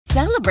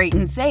Celebrate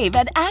and save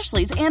at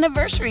Ashley's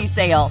Anniversary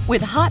Sale.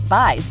 With Hot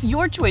Buys,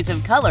 your choice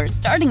of colors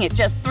starting at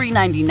just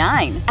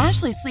 $3.99.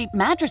 Ashley Sleep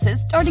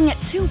mattresses starting at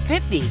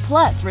 $2.50.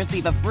 Plus,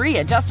 receive a free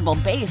adjustable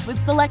base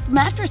with select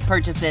mattress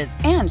purchases.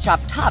 And shop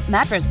top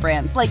mattress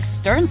brands like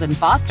Stearns &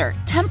 Foster,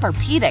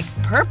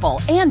 Tempur-Pedic,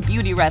 Purple, and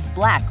Beautyrest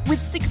Black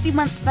with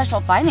 60-month special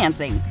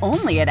financing.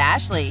 Only at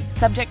Ashley.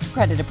 Subject to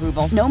credit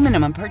approval. No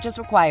minimum purchase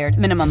required.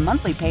 Minimum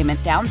monthly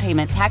payment, down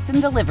payment, tax, and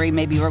delivery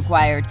may be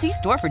required. See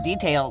store for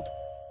details.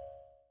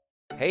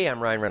 Hey, I'm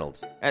Ryan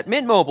Reynolds. At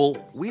Mint Mobile,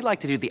 we like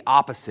to do the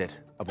opposite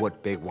of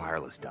what Big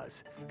Wireless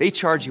does. They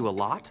charge you a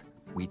lot,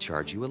 we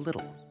charge you a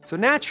little. So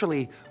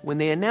naturally, when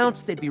they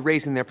announced they'd be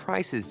raising their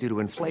prices due to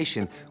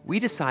inflation, we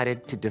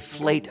decided to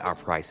deflate our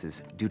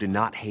prices due to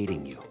not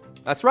hating you.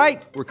 That's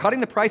right. We're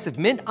cutting the price of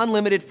Mint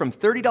Unlimited from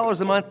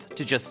 $30 a month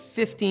to just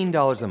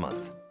 $15 a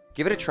month.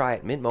 Give it a try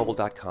at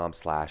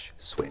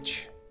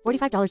mintmobile.com/switch.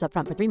 $45 up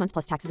front for 3 months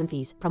plus taxes and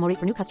fees. Promo rate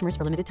for new customers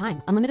for limited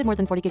time. Unlimited more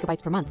than 40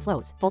 gigabytes per month.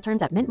 Slows full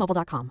terms at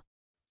mintmobile.com.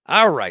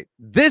 All right,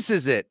 this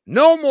is it.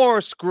 No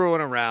more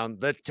screwing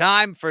around. The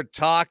time for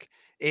talk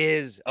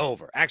is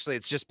over. Actually,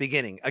 it's just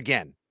beginning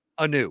again,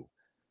 anew.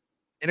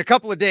 In a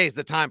couple of days,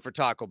 the time for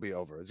talk will be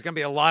over. There's going to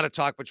be a lot of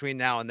talk between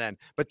now and then,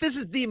 but this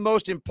is the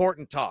most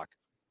important talk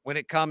when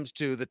it comes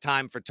to the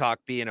time for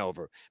talk being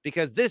over,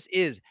 because this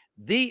is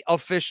the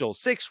official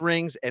Six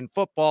Rings and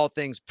Football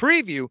Things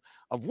preview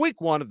of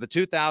week 1 of the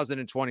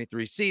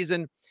 2023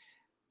 season.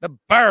 The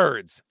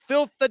Birds,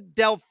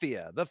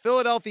 Philadelphia, the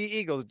Philadelphia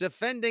Eagles,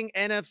 defending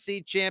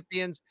NFC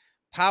champions,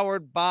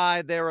 powered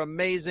by their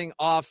amazing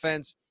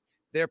offense,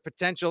 their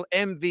potential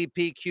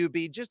MVP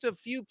QB, just a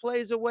few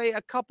plays away,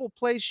 a couple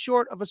plays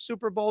short of a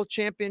Super Bowl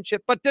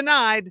championship, but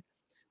denied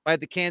by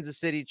the Kansas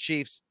City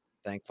Chiefs,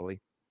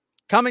 thankfully.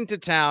 Coming to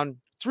town,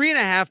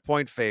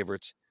 3.5-point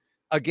favorites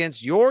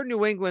against your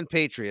New England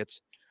Patriots,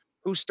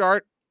 who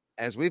start,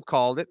 as we've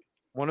called it,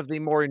 one of the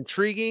more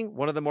intriguing,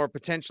 one of the more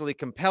potentially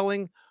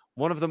compelling,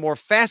 one of the more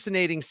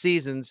fascinating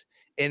seasons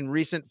in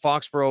recent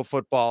Foxborough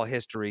football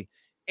history.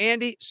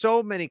 Andy,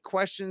 so many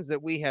questions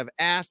that we have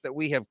asked, that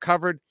we have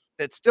covered,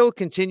 that still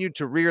continue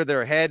to rear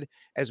their head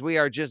as we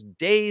are just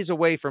days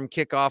away from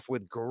kickoff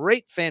with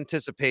great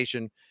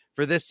anticipation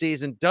for this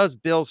season. Does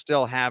Bill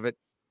still have it?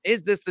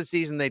 Is this the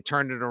season they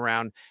turned it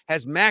around?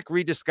 Has Mac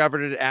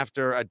rediscovered it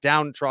after a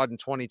downtrodden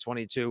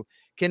 2022?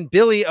 Can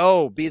Billy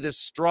O be the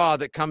straw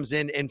that comes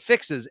in and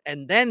fixes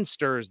and then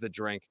stirs the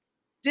drink?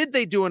 Did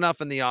they do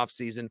enough in the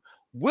offseason?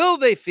 Will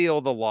they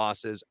feel the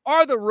losses?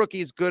 Are the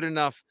rookies good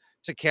enough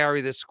to carry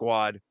this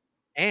squad?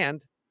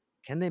 And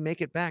can they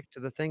make it back to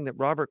the thing that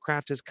Robert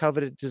Kraft has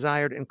coveted,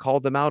 desired, and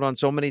called them out on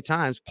so many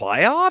times?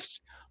 Playoffs?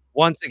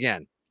 Once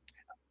again.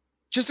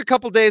 Just a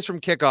couple days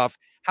from kickoff,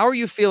 how are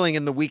you feeling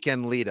in the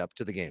weekend lead up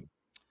to the game?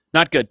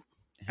 Not good.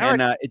 All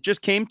and right. It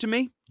just came to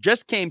me.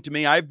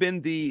 I've been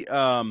the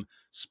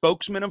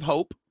spokesman of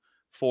hope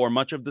for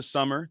much of the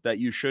summer, that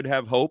you should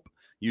have hope.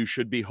 You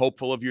should be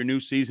hopeful of your new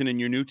season and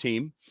your new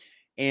team.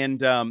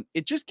 And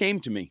it just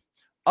came to me.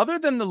 Other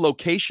than the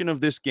location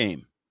of this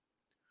game,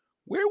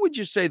 where would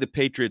you say the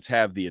Patriots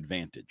have the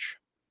advantage?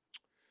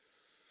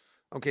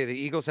 Okay, the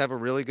Eagles have a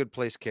really good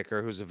place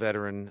kicker who's a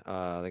veteran.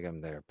 I think I'm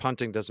there.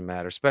 Punting doesn't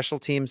matter. Special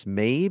teams,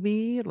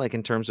 maybe, like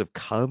in terms of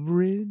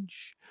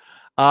coverage.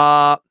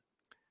 The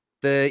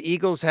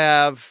Eagles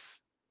have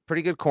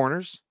pretty good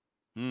corners.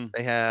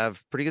 They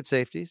have pretty good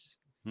safeties.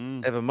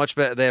 They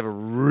have they have a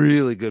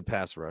really good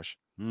pass rush.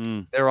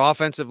 Their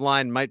offensive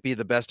line might be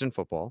the best in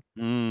football.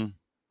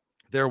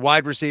 Their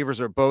wide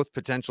receivers are both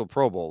potential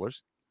Pro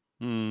Bowlers.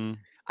 I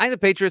think the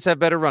Patriots have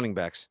better running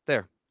backs.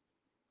 There.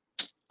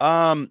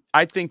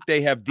 I think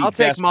they have the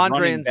best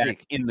Mondre and back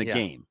Zeke in the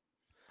game.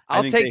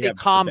 I'll take the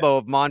combo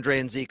of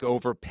Mondre and Zeke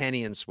over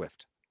Penny and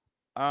Swift.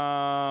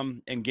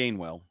 And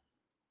Gainwell.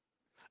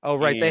 Oh,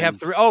 right. They have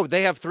three. Oh,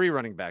 they have 3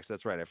 running backs.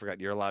 That's right. I forgot.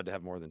 You're allowed to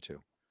have more than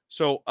 2.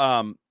 So,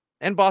 and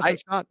Boston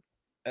Scott.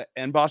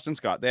 And Boston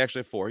Scott. They actually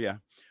have 4, yeah.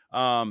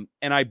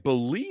 And I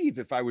believe,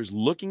 if I was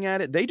looking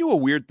at it, they do a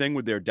weird thing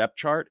with their depth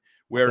chart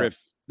where if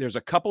there's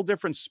a couple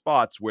different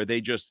spots where they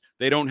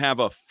don't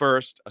have a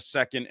first, a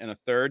second, and a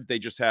third. They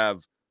just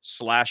have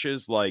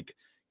slashes, like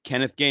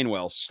Kenneth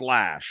Gainwell /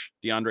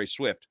 DeAndre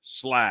Swift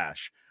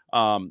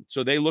 /.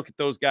 So they look at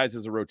those guys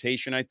as a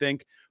rotation, I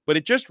think. But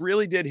it just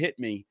really did hit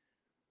me.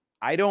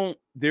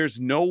 There's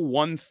no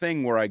one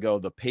thing where I go,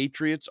 the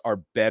Patriots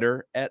are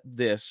better at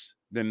this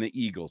than the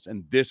Eagles,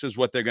 and this is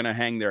what they're going to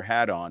hang their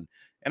hat on.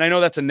 And I know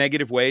that's a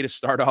negative way to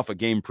start off a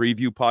game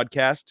preview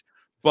podcast,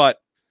 but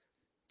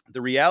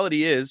the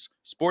reality is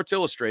Sports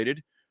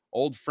Illustrated,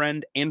 old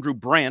friend Andrew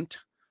Brandt,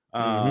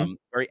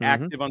 very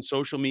active on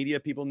social media.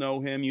 People know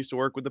him, used to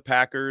work with the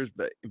Packers,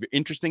 but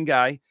interesting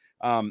guy.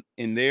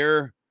 In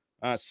their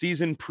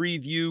season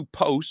preview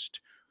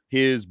post,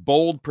 his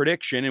bold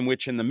prediction, in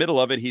which in the middle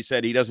of it, he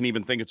said he doesn't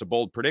even think it's a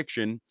bold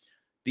prediction,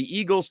 the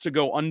Eagles to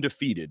go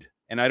undefeated.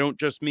 And I don't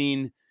just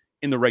mean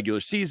in the regular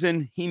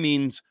season. He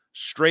means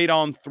straight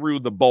on through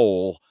the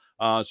bowl.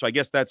 So I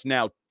guess that's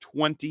now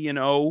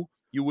 20-0.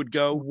 You would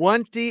go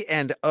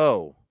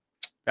 20-0.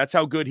 That's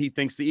how good he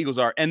thinks the Eagles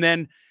are. And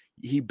then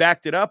he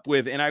backed it up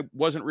with, and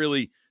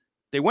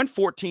they went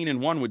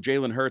 14-1 with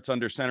Jalen Hurts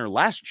under center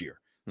last year.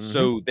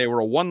 So they were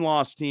a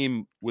one-loss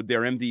team with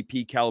their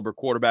MVP caliber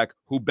quarterback,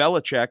 who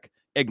Belichick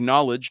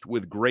acknowledged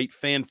with great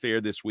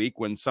fanfare this week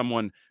when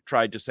someone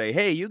tried to say,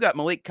 hey, you got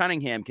Malik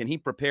Cunningham. Can he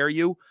prepare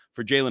you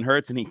for Jalen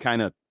Hurts? And he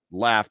kind of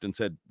laughed and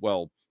said,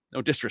 well,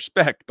 no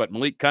disrespect, but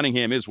Malik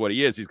Cunningham is what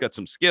he is. He's got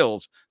some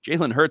skills.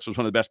 Jalen Hurts was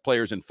one of the best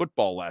players in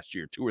football last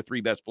year, 2 or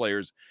 3 best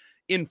players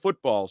in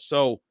football.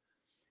 So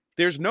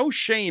there's no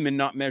shame in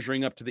not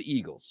measuring up to the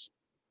Eagles.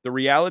 The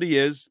reality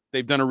is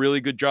they've done a really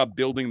good job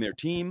building their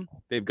team.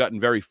 They've gotten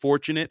very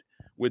fortunate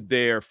with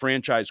their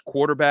franchise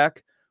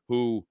quarterback,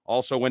 who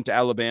also went to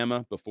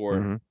Alabama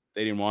before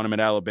they didn't want him at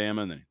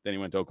Alabama. And then he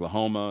went to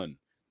Oklahoma, and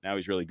now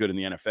he's really good in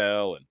the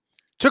NFL. And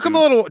took him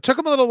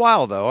a little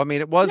while, though. I mean,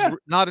 it was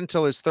not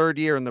until his 3rd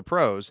year in the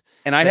pros.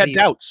 And I had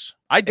doubts.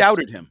 I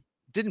doubted him.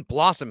 Didn't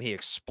blossom. He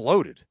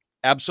exploded.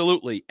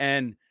 Absolutely.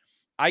 And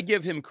I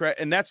give him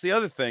credit. And that's the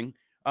other thing.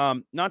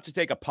 Not to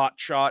take a pot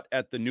shot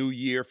at the new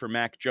year for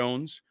Mac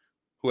Jones,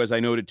 who, as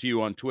I noted to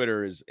you on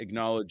Twitter, is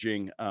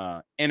acknowledging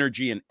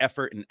energy and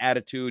effort and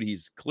attitude.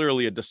 He's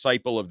clearly a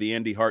disciple of the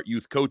Andy Hart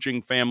youth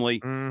coaching family.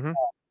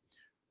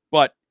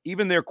 But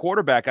even their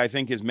quarterback, I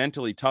think, is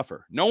mentally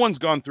tougher. No one's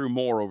gone through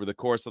more over the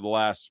course of the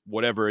last,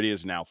 whatever it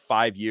is now,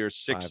 5 years,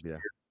 6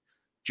 years.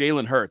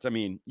 Jalen Hurts. I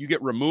mean, you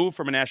get removed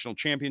from a national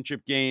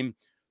championship game.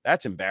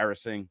 That's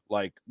embarrassing.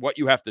 Like, what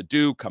you have to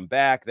do, come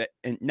back.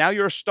 And now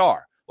you're a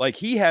star. Like,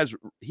 he has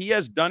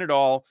done it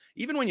all.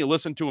 Even when you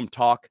listen to him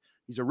talk,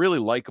 he's a really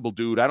likable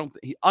dude.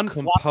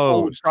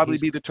 Unflappable would probably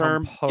be the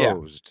term.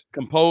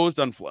 Composed.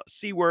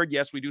 C word.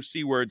 Yes, we do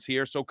C words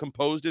here. So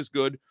composed is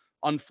good.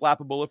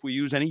 Unflappable if we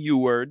use any U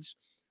words.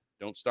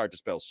 Don't start to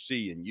spell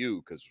C and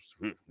U, because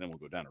then we'll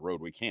go down a road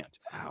we can't.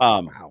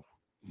 Wow.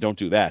 Don't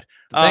do that.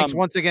 Thanks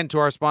once again to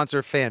our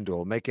sponsor,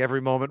 FanDuel. Make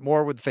every moment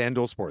more with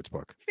FanDuel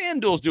Sportsbook.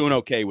 FanDuel's doing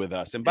okay with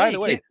us. And by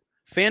the way,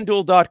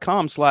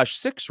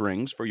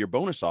 FanDuel.com/6rings for your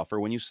bonus offer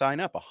when you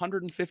sign up.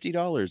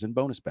 $150 in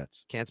bonus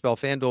bets. Can't spell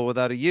FanDuel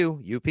without a U.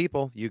 You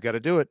people, you got to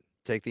do it.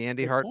 Take the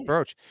Andy Hart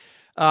approach.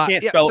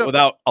 Can't spell it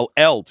without an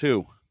L,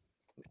 too.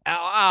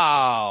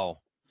 Oh.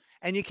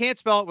 And you can't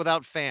spell it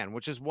without fan,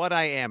 which is what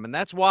I am. And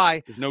that's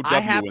why there's no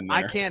W in there.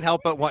 I can't help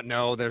but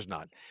no, there's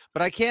not.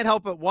 But I can't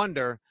help but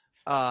wonder,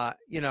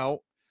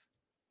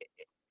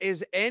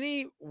 is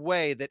any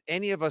way that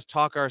any of us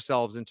talk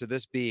ourselves into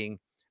this being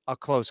a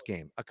close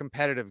game, a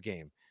competitive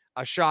game,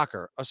 a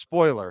shocker, a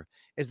spoiler?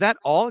 Is that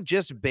all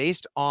just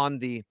based on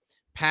the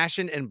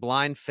passion and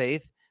blind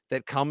faith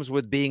that comes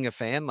with being a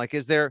fan? Like,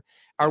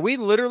 are we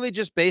literally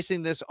just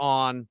basing this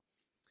on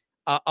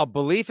a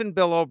belief in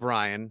Bill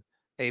O'Brien,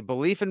 a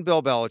belief in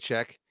Bill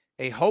Belichick,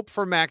 a hope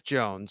for Mac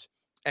Jones,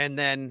 and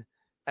then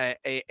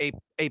a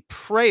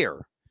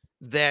prayer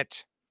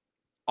that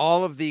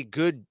all of the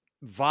good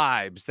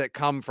vibes that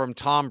come from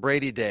Tom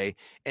Brady Day,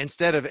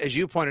 instead of, as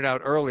you pointed out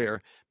earlier,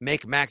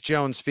 make Mac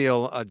Jones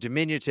feel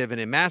diminutive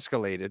and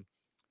emasculated?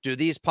 Do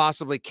these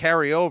possibly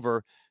carry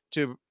over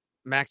to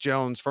Mac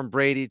Jones, from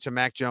Brady to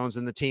Mac Jones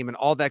and the team, and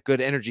all that good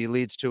energy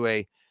leads to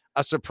a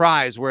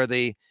surprise where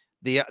the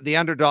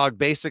underdog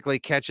basically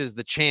catches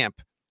the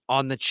champ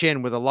on the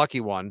chin with a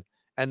lucky one,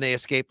 and they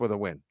escape with a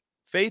win?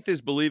 Faith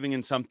is believing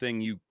in something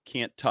you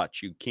can't touch,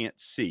 you can't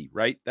see,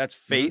 right? That's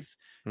faith.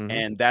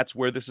 And that's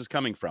where this is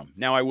coming from.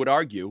 Now, I would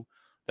argue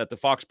that the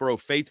Foxborough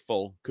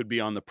faithful could be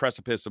on the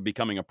precipice of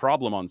becoming a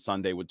problem on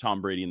Sunday with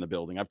Tom Brady in the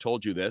building. I've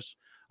told you this.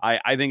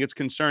 I think it's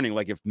concerning.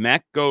 Like, if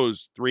Mac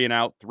goes 3 and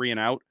out,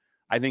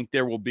 I think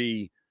there will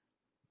be,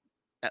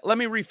 let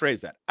me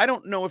rephrase that. I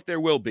don't know if there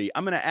will be.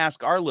 I'm going to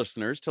ask our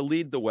listeners to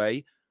lead the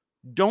way.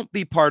 Don't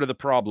be part of the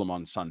problem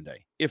on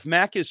Sunday. If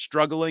Mac is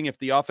struggling, if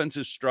the offense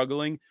is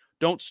struggling,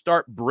 don't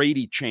start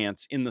Brady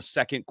chants in the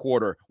second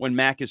quarter when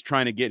Mac is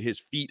trying to get his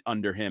feet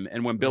under him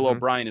and when Bill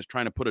O'Brien is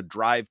trying to put a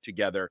drive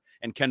together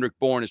and Kendrick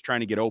Bourne is trying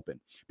to get open,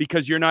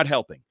 because you're not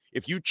helping.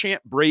 If you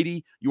chant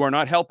Brady, you are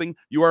not helping.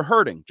 You are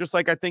hurting, just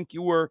like I think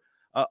you were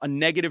a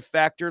negative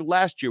factor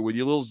last year with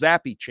your little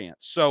zappy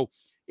chants. So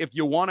if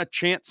you want to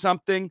chant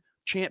something,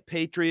 chant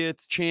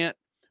Patriots, chant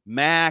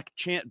Mac,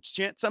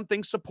 chant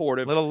something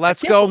supportive. Little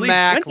let's go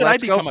Mac,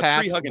 let's go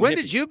Pats. When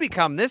did you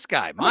become this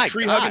guy? My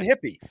tree hugging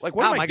hippie. Like,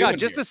 what am I doing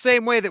just here? The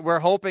same way that we're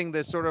hoping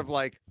this sort of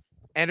like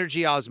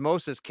energy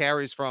osmosis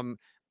carries from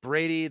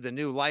Brady, the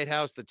new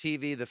lighthouse, the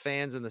TV, the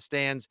fans and the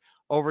stands,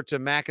 over to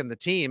Mac and the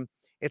team.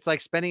 It's like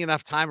spending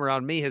enough time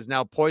around me has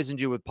now poisoned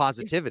you with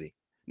positivity.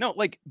 No,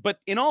 like, but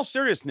in all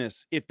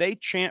seriousness, if they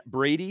chant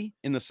Brady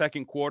in the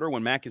second quarter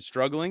when Mac is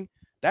struggling,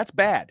 that's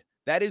bad.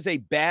 That is a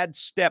bad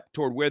step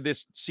toward where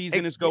this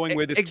season is going,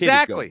 where this kid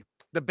is going.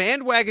 The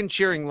bandwagon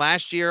cheering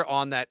last year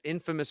on that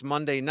infamous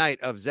Monday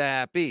night of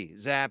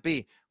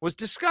Zappy was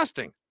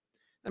disgusting.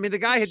 I mean, the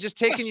guy had just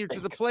taken you to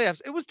the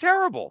playoffs. It was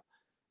terrible.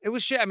 It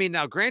was shit. I mean,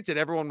 now granted,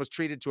 everyone was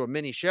treated to a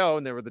mini show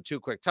and there were the 2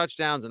 quick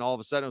touchdowns, and all of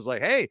a sudden it was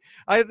like, hey,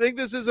 I think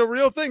this is a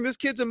real thing. This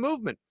kid's a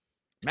movement.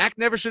 Mac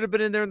never should have been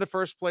in there in the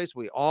first place.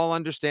 We all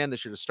understand they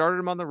should have started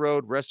him on the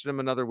road, rested him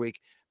another week.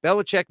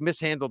 Belichick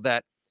mishandled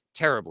that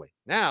terribly.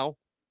 Now,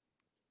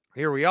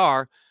 here we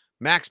are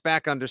Mac's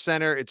back under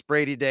center. It's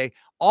Brady Day.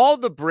 All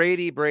the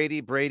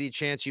Brady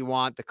chants you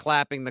want, the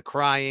clapping, the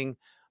crying,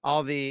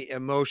 all the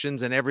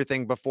emotions and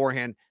everything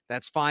beforehand.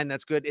 That's fine.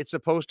 That's good. It's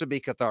supposed to be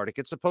cathartic.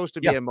 It's supposed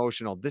to be Yeah.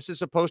 emotional. This is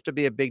supposed to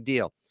be a big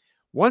deal.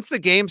 Once the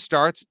game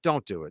starts,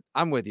 don't do it.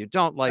 I'm with you.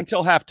 Don't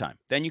until halftime.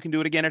 Then you can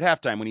do it again at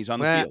halftime when he's on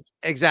the field.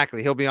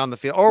 Exactly. He'll be on the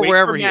field or Wait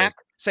wherever for he Mac, is.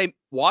 Say,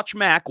 watch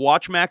Mac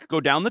go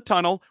down the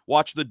tunnel,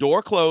 watch the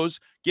door close,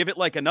 give it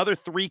like another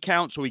 3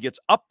 count so he gets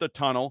up the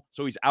tunnel,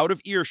 so he's out of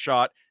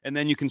earshot, and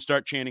then you can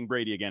start chanting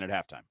Brady again at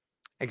halftime.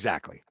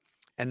 Exactly.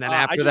 And then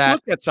I after just that,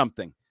 looked at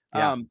something.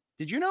 Yeah.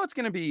 Did you know it's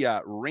going to be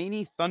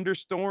rainy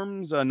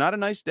thunderstorms? Not a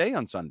nice day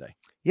on Sunday.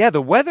 yeah,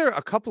 the weather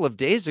a couple of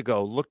days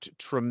ago looked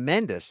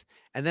tremendous.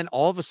 And then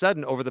all of a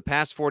sudden, over the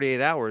past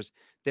 48 hours,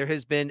 there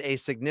has been a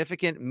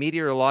significant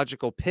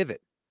meteorological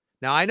pivot.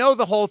 Now, I know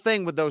the whole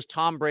thing with those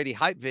Tom Brady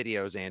hype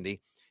videos,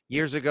 Andy,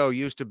 years ago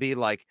used to be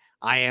like,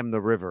 I am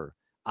the river,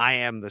 I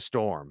am the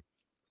storm.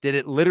 Did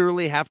it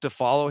literally have to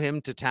follow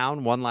him to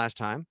town one last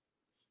time?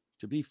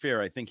 To be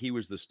fair, I think he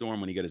was the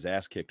storm when he got his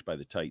ass kicked by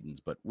the Titans,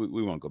 but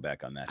we won't go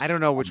back on that. I don't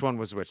know which one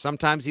was which.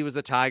 Sometimes he was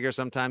the tiger,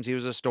 sometimes he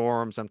was a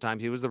storm,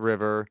 sometimes he was the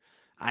river.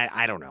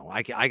 I don't know.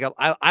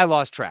 I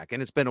lost track,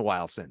 and it's been a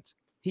while since.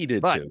 He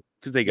did But, too,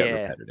 because they got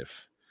yeah.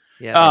 repetitive.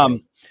 Yeah.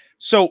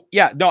 So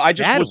yeah, no, I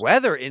just bad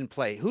weather in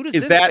play. Who does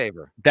is this that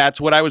favor?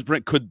 That's what I was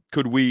bringing.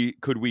 Could we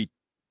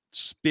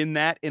spin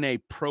that in a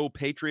pro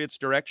Patriots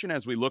direction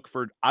as we look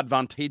for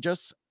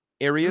advantageous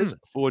areas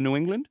for New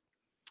England?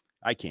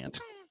 I can't.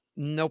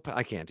 Nope,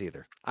 I can't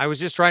either. I was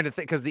just trying to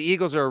think because the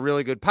Eagles are a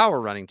really good power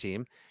running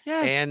team.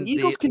 Yes, and the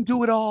Eagles can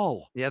do it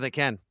all. Yeah, they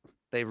can.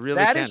 They really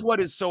That can. is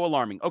what is so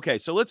alarming. Okay,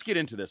 so let's get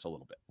into this a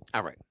little bit.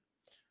 All right.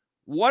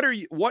 What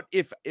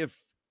if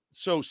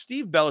so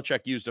Steve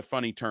Belichick used a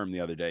funny term the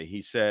other day.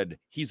 He said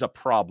he's a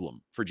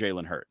problem for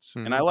Jalen Hurts.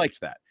 And I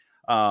liked that.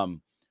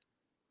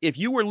 If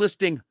you were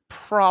listing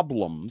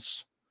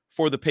problems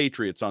for the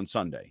Patriots on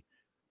Sunday,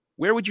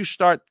 where would you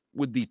start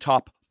with the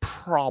top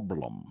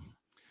problem?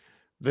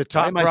 The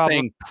top Why am I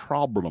saying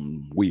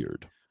problem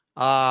weird?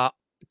 On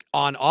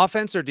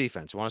offense or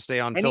defense? You want to stay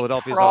on Any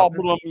Philadelphia's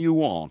problem offense? you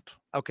want.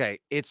 Okay,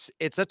 it's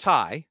a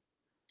tie.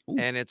 Ooh.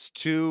 And it's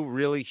two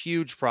really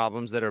huge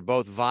problems that are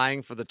both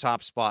vying for the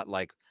top spot,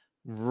 like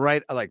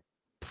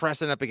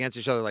pressing up against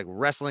each other, like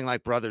wrestling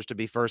like brothers to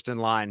be first in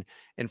line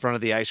in front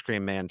of the ice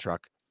cream man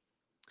truck.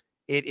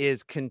 It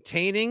is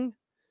containing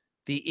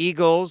the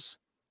Eagles'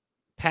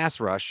 pass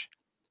rush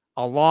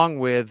along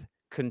with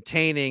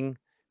containing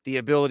the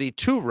ability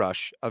to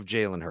rush of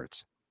Jalen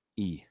Hurts.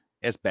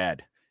 It's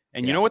bad.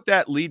 And you know what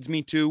that leads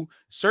me to?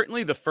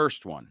 Certainly the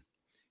first one.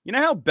 You know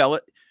how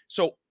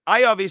so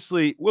I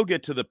obviously, we'll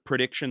get to the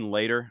prediction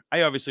later.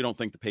 I obviously don't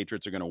think the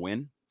Patriots are going to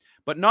win.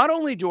 But not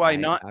only do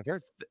I've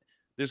heard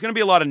there's going to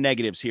be a lot of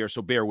negatives here,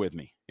 so bear with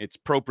me. It's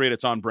appropriate.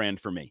 It's on brand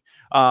for me.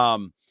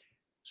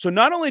 So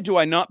not only do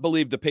I not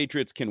believe the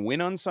Patriots can win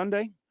on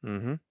Sunday,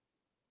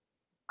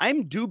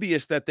 I'm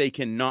dubious that they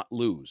cannot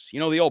lose.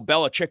 You know, the old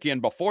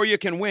Belichickian, before you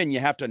can win, you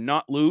have to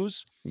not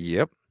lose.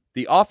 Yep.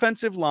 The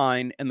offensive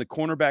line and the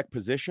cornerback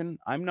position,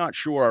 I'm not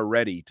sure are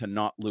ready to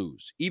not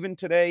lose. Even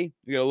today,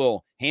 we got a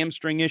little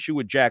hamstring issue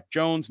with Jack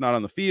Jones not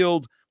on the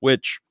field,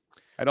 which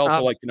I'd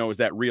also like to know, is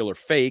that real or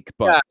fake?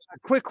 But a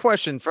quick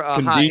question for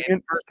hi,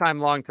 first time,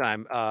 long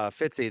time,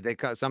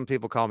 Fitzy. Some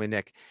people call me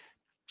Nick.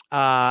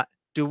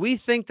 Do we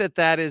think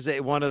that is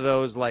one of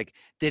those, like,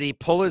 did he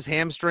pull his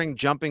hamstring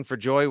jumping for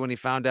joy when he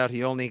found out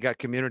he only got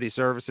community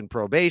service and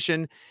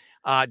probation?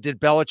 Did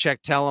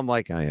Belichick tell him,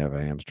 like, I have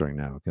a hamstring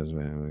now because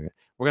we're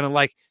going to,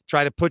 like,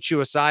 try to put you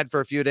aside for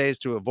a few days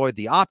to avoid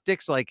the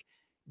optics? Like,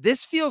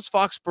 this feels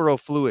Foxborough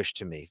fluish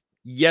to me.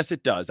 Yes,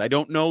 it does. I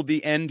don't know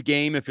the end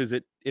game if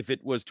it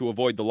was to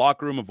avoid the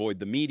locker room, avoid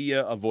the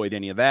media, avoid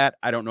any of that.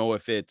 I don't know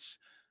if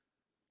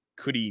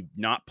could he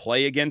not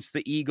play against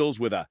the Eagles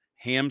with a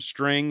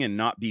hamstring and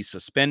not be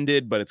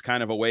suspended, but it's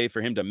kind of a way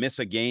for him to miss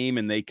a game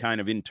and they kind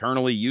of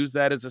internally use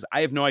that as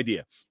I have no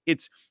idea.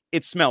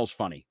 It smells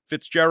funny.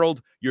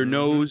 Fitzgerald, your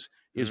nose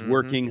is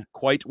working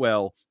quite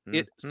well.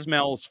 It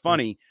smells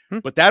funny,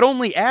 but that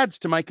only adds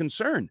to my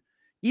concern.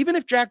 Even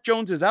if Jack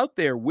Jones is out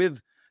there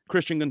with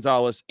Christian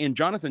Gonzalez and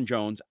Jonathan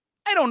Jones,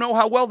 I don't know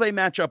how well they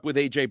match up with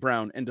A.J.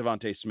 Brown and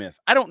Devontae Smith.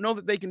 I don't know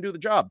that they can do the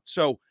job.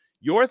 So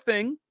your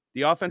thing,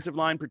 the offensive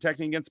line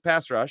protecting against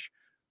pass rush,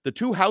 the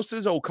two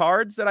houses o'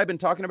 cards that I've been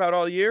talking about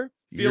all year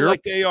feel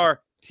like they are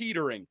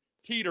teetering.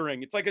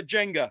 It's like a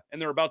Jenga, and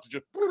they're about to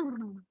just...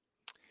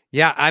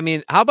 Yeah, I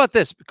mean, how about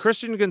this?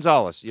 Christian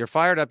Gonzalez, you're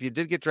fired up. You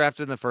did get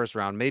drafted in the first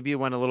round. Maybe you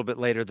went a little bit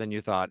later than you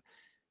thought.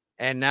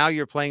 And now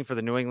you're playing for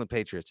the New England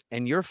Patriots.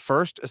 And your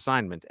first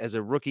assignment as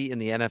a rookie in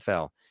the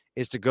NFL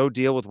is to go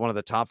deal with one of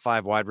the top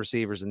 5 wide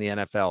receivers in the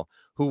NFL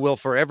who will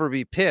forever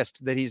be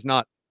pissed that he's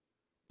not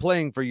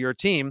playing for your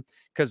team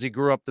because he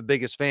grew up the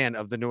biggest fan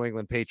of the New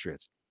England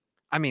Patriots.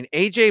 I mean,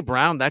 A.J.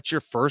 Brown, that's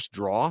your first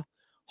draw?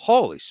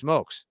 Holy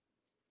smokes.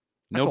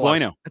 No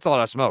bueno. That's a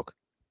lot of smoke.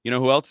 You know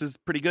who else is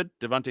pretty good?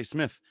 Devontae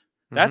Smith.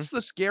 That's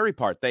the scary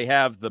part. They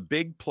have the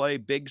big play,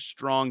 big,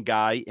 strong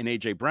guy in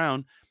A.J.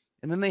 Brown.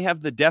 And then they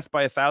have the death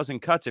by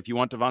 1,000 cuts if you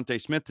want Devontae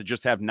Smith to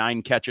just have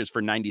 9 catches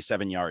for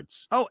 97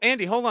 yards. Oh,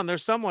 Andy, hold on.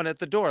 There's someone at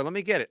the door. Let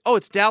me get it. Oh,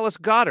 it's Dallas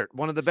Goedert,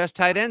 one of the best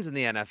tight ends in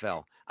the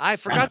NFL. I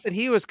forgot that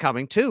he was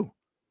coming too.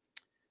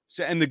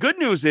 So, and the good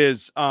news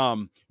is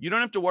you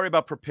don't have to worry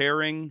about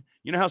preparing.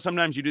 You know how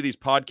sometimes you do these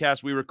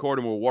podcasts we record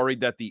and we're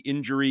worried that the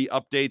injury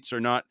updates are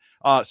not.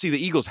 See,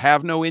 the Eagles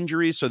have no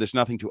injuries, so there's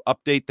nothing to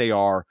update. They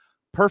are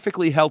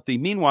perfectly healthy.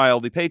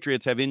 Meanwhile, the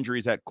Patriots have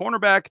injuries at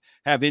cornerback,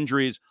 have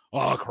injuries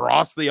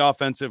across the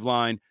offensive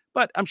line,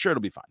 but I'm sure it'll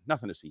be fine.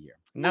 Nothing to see here.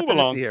 Nothing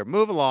to see here.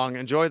 Move along.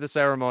 Enjoy the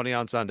ceremony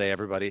on Sunday,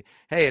 everybody.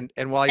 Hey,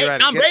 and while you're at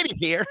Tom it, Brady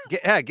here.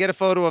 Get a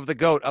photo of the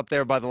goat up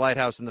there by the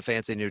lighthouse in the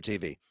fancy new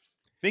TV.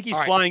 Think he's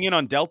flying in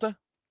on Delta?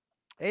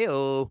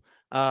 Ayo.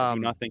 I do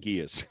not think he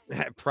is.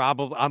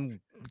 Probably. I'm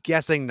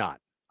guessing not.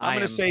 I'm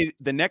going to say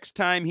the next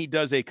time he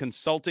does a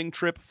consulting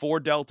trip for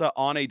Delta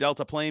on a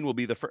Delta plane will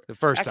be the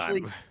first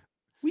time.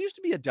 We used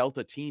to be a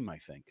Delta team, I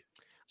think.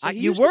 So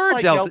you were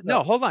a Delta.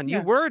 No, hold on. Yeah.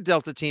 You were a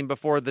Delta team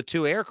before the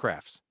 2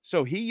 aircrafts.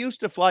 So he used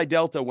to fly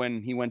Delta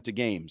when he went to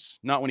games,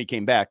 not when he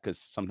came back, because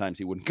sometimes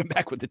he wouldn't come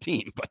back with the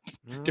team, but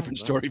different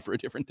story for a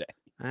different day.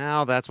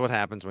 Well, that's what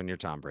happens when you're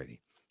Tom Brady.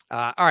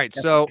 All right.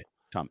 So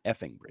Tom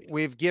effing Brady.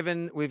 We've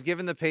given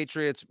the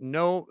Patriots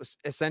no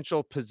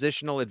essential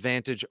positional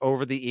advantage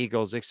over the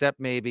Eagles, except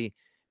maybe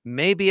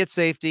it's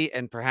safety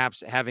and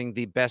perhaps having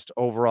the best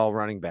overall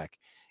running back.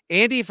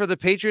 Andy, for the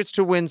Patriots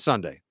to win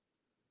Sunday,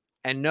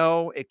 and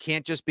no, it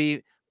can't just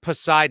be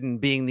Poseidon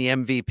being the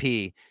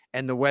MVP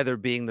and the weather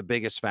being the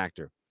biggest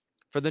factor.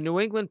 For the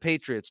New England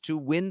Patriots to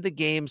win the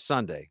game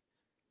Sunday,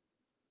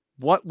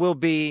 what will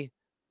be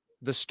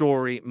the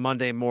story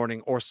Monday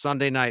morning or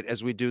Sunday night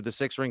as we do the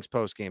Six Rings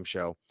postgame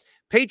show?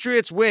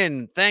 Patriots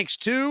win thanks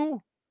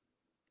to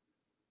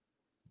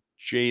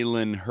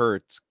Jalen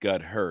Hurts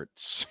gut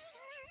hurts.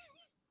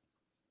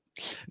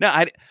 No,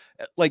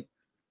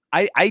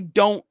 I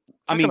don't.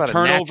 I mean,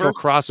 turnover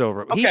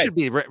crossover. Okay. He should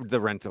be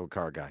the rental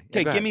car guy.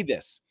 Okay, give me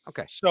this.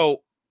 Okay,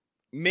 so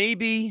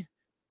maybe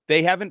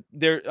they haven't.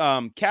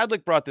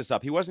 Cadlick brought this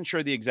up. He wasn't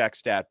sure the exact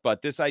stat,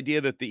 but this idea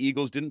that the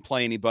Eagles didn't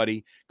play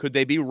anybody, could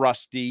they be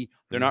rusty?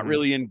 They're not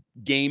really in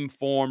game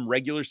form,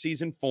 regular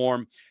season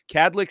form.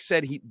 Cadlick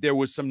said there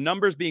was some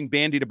numbers being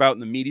bandied about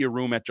in the media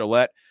room at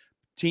Gillette.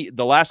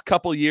 The last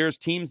couple years,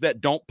 teams that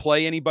don't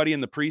play anybody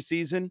in the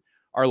preseason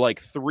are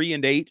like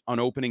 3-8 on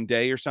opening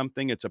day or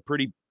something. It's a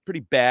pretty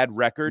bad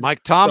record.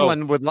 Mike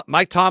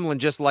Tomlin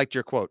just liked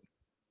your quote.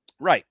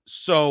 Right.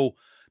 So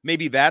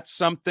maybe that's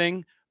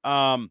something.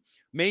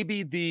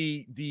 Maybe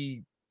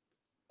the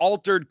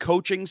altered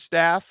coaching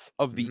staff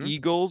of the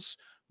Eagles.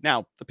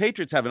 Now, the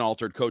Patriots have an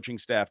altered coaching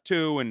staff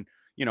too. And,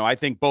 I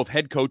think both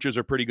head coaches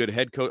are pretty good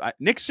head coach.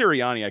 Nick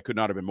Sirianni, I could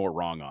not have been more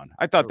wrong on.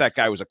 I thought that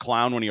guy was a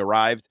clown when he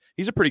arrived.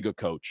 He's a pretty good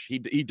coach. He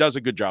does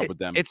a good job with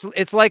them.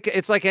 It's like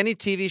any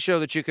TV show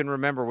that you can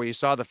remember where you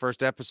saw the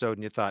first episode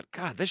and you thought,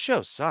 God, this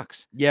show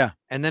sucks. Yeah.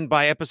 And then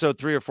by episode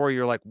 3 or 4,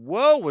 you're like,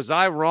 whoa, was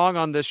I wrong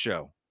on this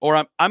show?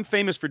 Or I'm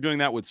famous for doing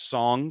that with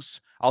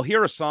songs. I'll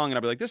hear a song and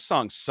I'll be like, this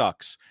song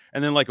sucks.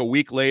 And then like a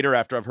week later,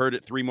 after I've heard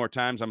it 3 more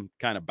times, I'm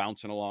kind of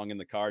bouncing along in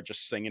the car,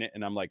 just singing it.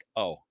 And I'm like,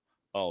 oh,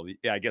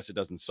 yeah, I guess it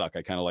doesn't suck.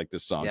 I kind of like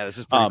this song. Yeah, this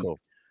is pretty cool.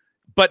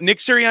 But Nick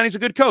Sirianni's a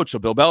good coach. So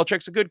Bill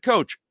Belichick's a good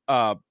coach.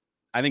 I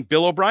think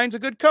Bill O'Brien's a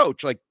good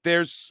coach. Like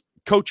there's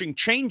coaching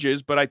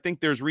changes, but I think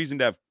there's reason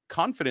to have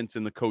confidence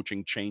in the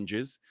coaching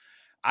changes.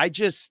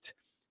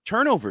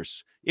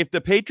 Turnovers. If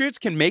the Patriots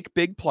can make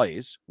big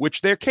plays,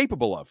 which they're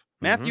capable of,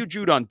 Matthew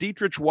Judon,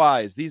 Dietrich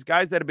Wise, these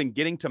guys that have been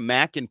getting to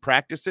Mac in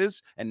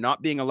practices and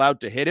not being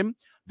allowed to hit him,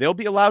 they'll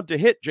be allowed to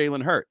hit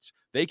Jalen Hurts.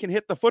 They can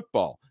hit the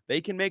football. They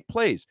can make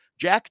plays.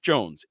 Jack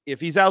Jones, if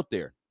he's out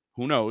there,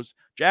 who knows?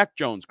 Jack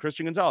Jones,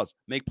 Christian Gonzalez,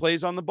 make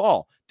plays on the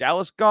ball.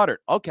 Dallas Goedert,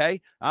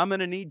 okay, I'm going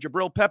to need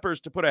Jabril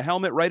Peppers to put a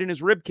helmet right in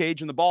his rib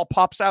cage and the ball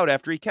pops out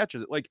after he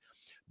catches it. Like,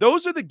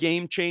 those are the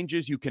game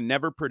changes you can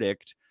never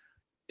predict.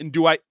 And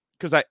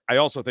because I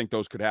also think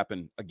those could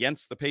happen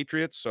against the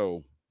Patriots.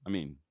 So, I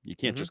mean, you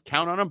can't just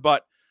count on them.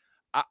 But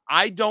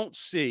I don't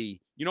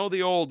see,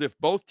 the old, if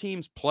both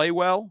teams play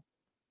well,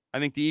 I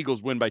think the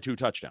Eagles win by 2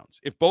 touchdowns.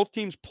 If both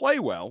teams play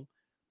well,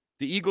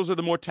 the Eagles are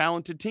the more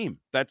talented team.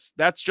 That's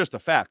just a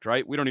fact,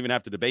 right? We don't even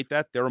have to debate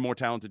that. They're a more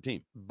talented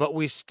team. But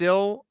we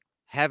still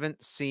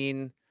haven't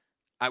seen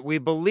we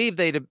believe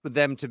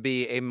them to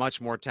be a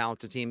much more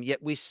talented team,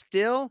 yet we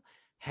still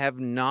have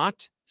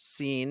not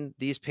seen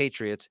these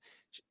Patriots,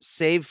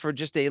 save for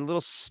just a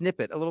little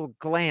snippet, a little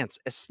glance,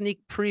 a sneak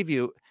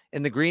preview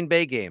in the Green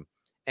Bay game.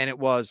 And it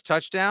was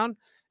touchdown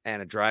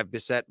and a drive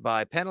beset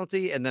by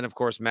penalty. And then, of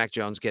course, Mac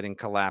Jones getting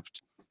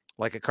collapsed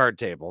like a card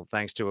table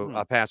thanks to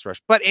a pass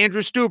rush. But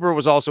Andrew Stuber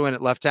was also in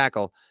at left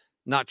tackle,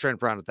 not Trent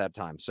Brown at that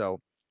time.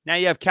 So now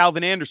you have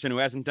Calvin Anderson, who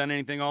hasn't done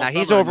anything all now. Summer.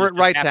 He's over at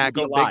right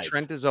tackle. Big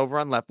Trent is over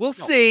on left. We'll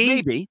see.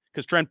 Maybe,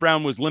 because Trent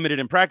Brown was limited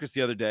in practice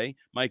the other day.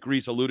 Mike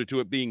Reese alluded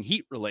to it being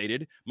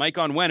heat-related. Mike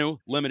Onwenu,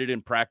 limited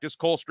in practice.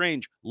 Cole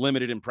Strange,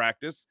 limited in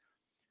practice.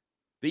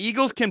 The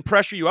Eagles can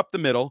pressure you up the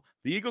middle.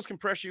 The Eagles can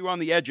pressure you on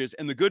the edges.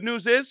 And the good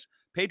news is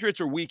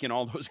Patriots are weak in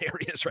all those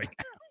areas right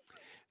now.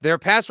 Their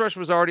pass rush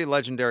was already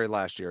legendary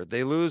last year.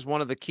 They lose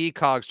one of the key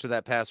cogs to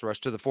that pass rush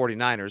to the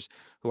 49ers,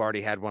 who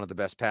already had one of the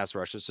best pass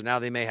rushes. So now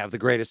they may have the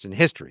greatest in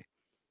history.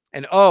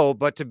 And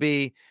but to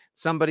be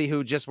somebody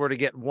who just were to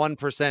get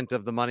 1%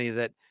 of the money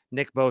that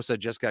Nick Bosa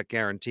just got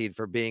guaranteed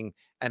for being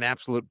an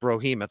absolute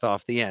behemoth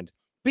off the end.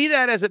 Be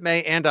that as it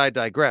may, and I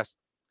digress.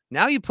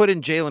 Now you put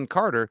in Jalen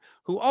Carter,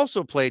 who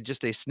also played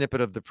just a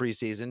snippet of the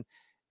preseason,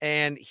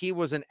 and he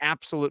was an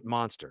absolute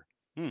monster.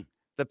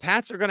 The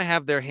Pats are going to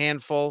have their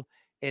handful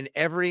in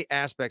every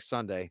aspect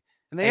Sunday.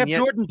 And they have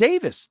Jordan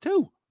Davis,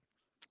 too.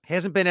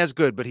 Hasn't been as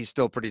good, but he's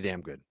still pretty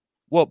damn good.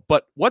 Well,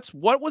 but what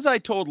was I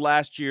told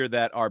last year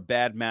that are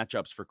bad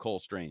matchups for Cole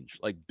Strange?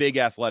 Like big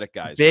athletic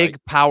guys, big,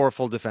 right?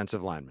 Powerful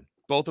defensive linemen.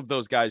 Both of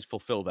those guys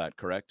fulfill that,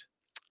 correct?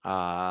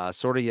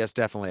 Sort of, yes,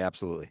 definitely,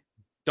 absolutely.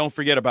 Don't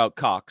forget about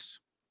Cox.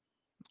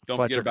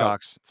 Fletcher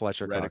Cox,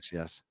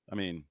 yes. I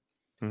mean,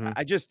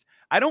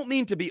 I don't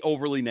mean to be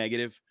overly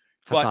negative.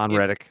 Hassan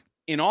Reddick.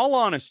 In all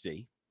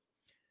honesty,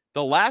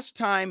 the last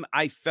time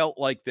I felt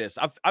like this,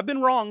 I've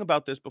been wrong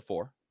about this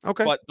before.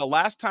 Okay. But the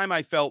last time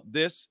I felt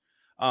this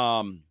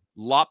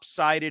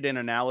lopsided in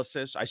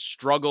analysis, I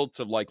struggled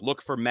to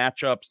look for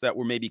matchups that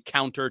were maybe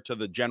counter to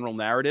the general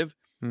narrative,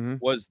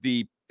 was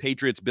the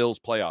Patriots-Bills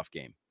playoff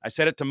game. I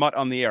said it to Mutt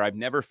on the air. I've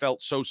never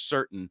felt so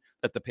certain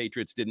that the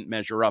Patriots didn't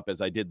measure up as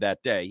I did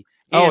that day.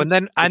 And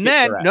then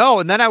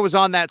I was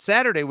on that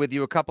Saturday with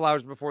you a couple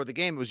hours before the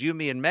game. It was you,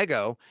 me, and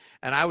Mego,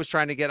 and I was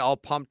trying to get all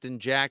pumped and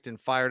jacked and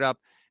fired up.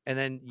 And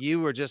then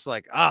you were just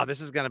like,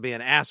 this is going to be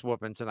an ass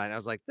whooping tonight. I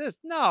was like,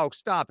 no,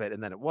 stop it.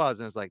 And then it was.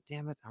 And I was like,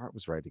 damn it, Hart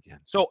was right again.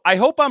 So I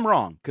hope I'm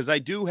wrong, because I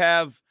do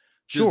have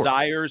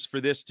desires for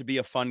this to be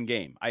a fun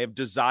game. I have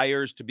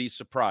desires to be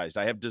surprised.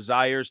 I have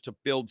desires to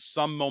build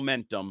some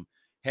momentum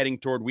heading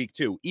toward week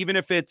 2. Even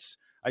if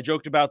I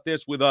joked about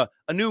this with a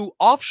new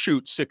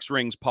offshoot Six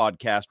Rings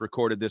podcast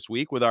recorded this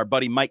week with our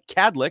buddy Mike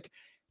Kadlick.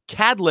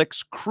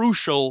 Kadlick's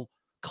Crucial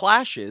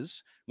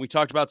Clashes. We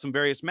talked about some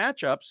various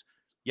matchups.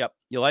 Yep.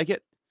 You like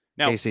it?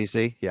 Now,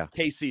 KCC, yeah.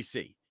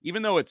 KCC.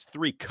 Even though it's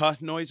 3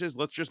 cut noises,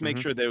 let's just make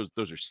sure those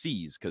are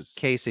C's, because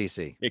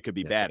KCC. It could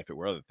be bad if it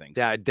were other things.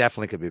 Yeah, it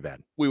definitely could be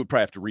bad. We would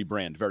probably have to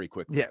rebrand very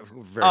quickly. Yeah,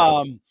 very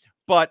quickly.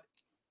 But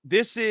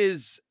this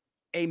is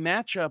a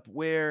matchup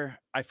where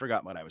I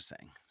forgot what I was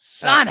saying.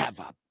 Son of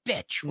a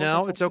bitch.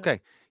 No, it's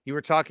okay. You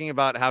were talking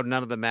about how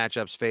none of the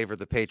matchups favor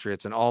the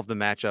Patriots, and all of the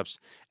matchups,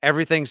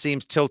 everything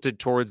seems tilted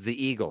towards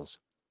the Eagles.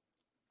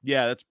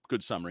 Yeah, that's a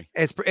good summary.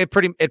 It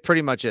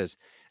pretty much is.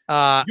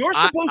 You're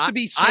supposed to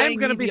be saying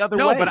the other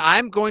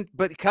way.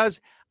 But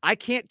because I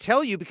can't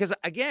tell you, because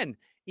again,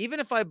 even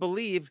if I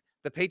believe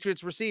the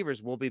Patriots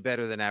receivers will be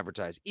better than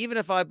advertised, even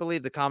if I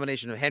believe the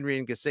combination of Henry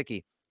and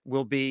Gesicki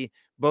will be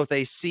both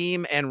a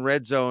seam and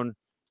red zone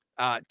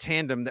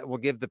tandem that will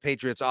give the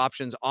Patriots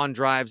options on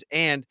drives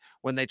and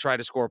when they try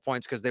to score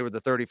points, because they were the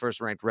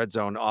 31st ranked red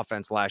zone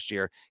offense last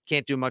year.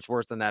 Can't do much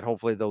worse than that.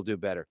 Hopefully they'll do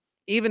better.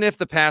 Even if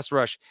the pass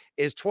rush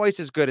is twice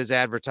as good as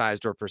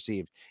advertised or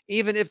perceived,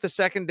 even if the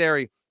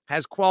secondary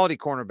has quality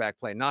cornerback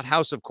play, not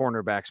house of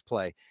cornerbacks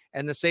play,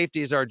 and the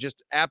safeties are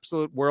just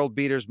absolute world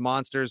beaters,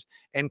 monsters,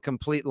 and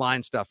complete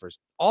line stuffers.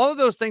 All of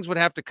those things would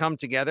have to come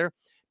together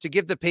to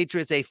give the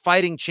Patriots a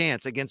fighting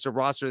chance against a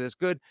roster that's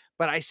good,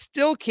 but I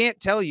still can't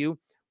tell you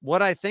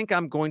what I think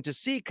I'm going to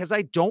see, because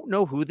I don't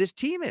know who this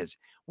team is.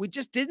 We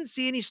just didn't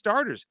see any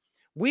starters.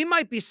 We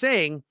might be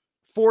saying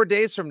 4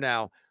 days from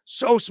now,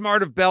 so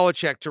smart of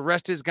Belichick to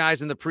rest his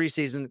guys in the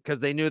preseason because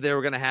they knew they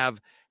were going to have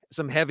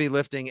some heavy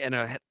lifting and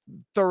a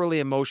thoroughly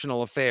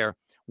emotional affair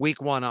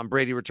week 1 on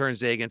Brady Returns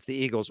Day against the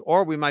Eagles.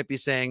 Or we might be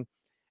saying,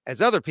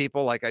 as other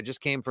people, like I just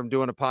came from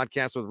doing a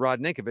podcast with Rob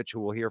Ninkovich, who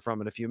we'll hear from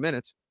in a few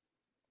minutes.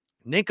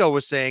 Ninko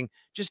was saying,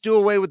 just do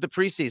away with the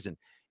preseason.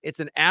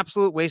 It's an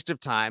absolute waste of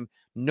time.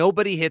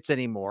 Nobody hits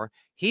anymore.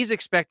 He's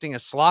expecting a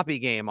sloppy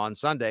game on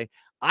Sunday.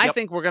 I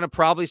think we're going to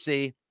probably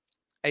see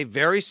a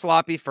very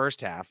sloppy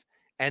first half,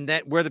 and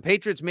that where the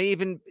Patriots may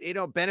even,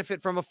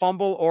 benefit from a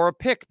fumble or a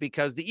pick,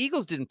 because the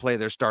Eagles didn't play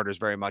their starters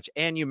very much.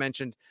 And you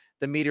mentioned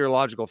the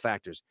meteorological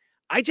factors.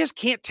 I just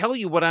can't tell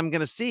you what I'm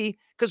going to see,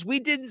 because we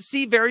didn't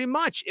see very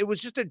much. It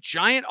was just a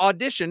giant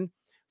audition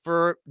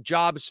for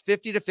jobs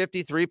 50 to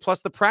 53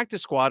 plus the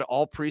practice squad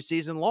all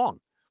preseason long.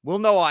 We'll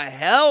know a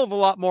hell of a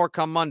lot more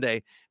come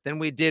Monday than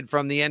we did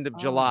from the end of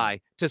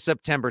July to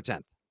September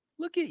 10th.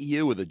 Look at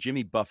you with a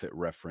Jimmy Buffett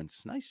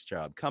reference. Nice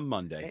job. Come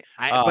Monday.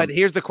 But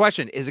here's the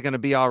question. Is it going to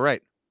be all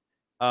right?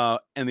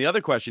 And the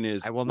other question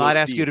is, I will not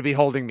ask you to be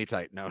holding me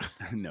tight. No,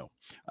 no.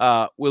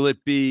 Will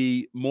it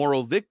be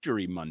Moral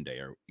Victory Monday,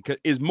 or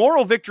is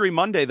Moral Victory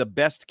Monday the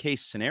best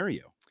case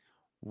scenario?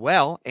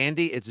 Well,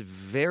 Andy, it's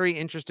very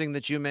interesting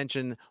that you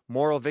mention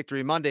Moral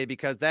Victory Monday,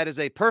 because that is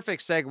a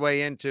perfect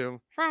segue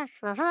into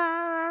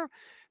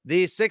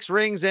the Six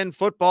Rings and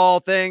Football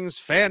Things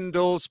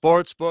FanDuel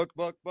Sportsbook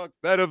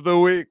Bet of the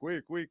Week,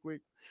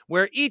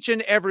 where each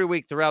and every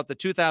week throughout the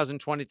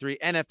 2023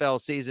 NFL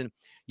season,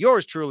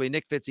 yours truly,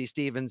 Nick Fitzy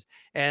Stevens,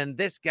 and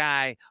this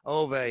guy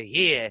over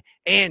here,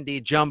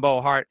 Andy Jumbo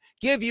Hart,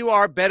 give you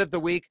our bet of the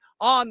week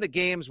on the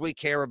games we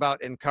care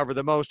about and cover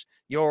the most,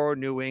 your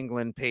New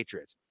England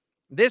Patriots.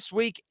 This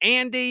week,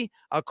 Andy,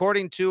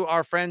 according to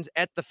our friends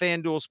at the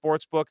FanDuel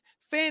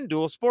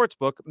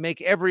Sportsbook,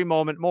 make every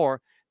moment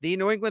more. The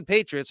New England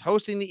Patriots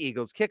hosting the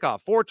Eagles,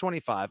 kickoff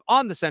 4:25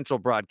 on the Central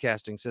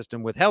Broadcasting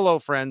System with hello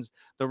friends,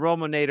 the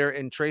Romanator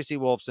and Tracy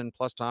Wolfson,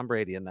 plus Tom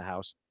Brady in the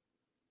house,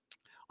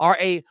 are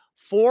a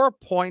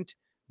 4-point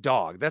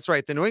dog. That's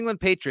right. The New England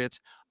Patriots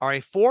are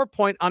a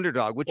 4-point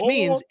underdog, which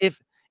means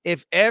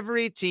if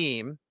every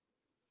team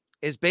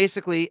is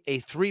basically a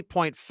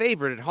 3-point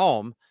favorite at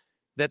home,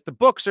 that the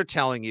books are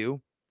telling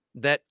you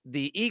that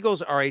the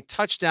Eagles are a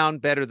touchdown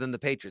better than the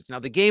Patriots. Now,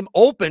 the game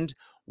opened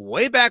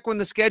way back when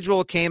the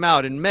schedule came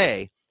out in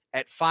May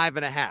at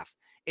 5.5.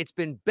 It's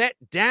been bet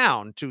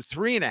down to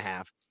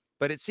 3.5,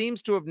 but it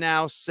seems to have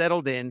now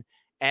settled in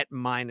at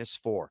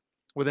 -4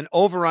 with an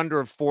over-under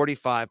of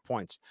 45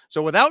 points.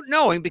 So without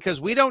knowing, because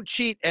we don't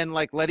cheat and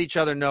let each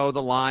other know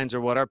the lines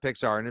or what our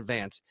picks are in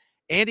advance,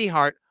 Andy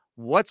Hart,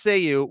 what say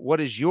you? What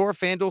is your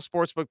FanDuel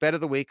Sportsbook bet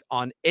of the week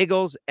on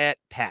Eagles at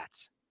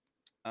Pats?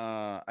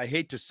 I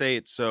hate to say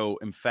it so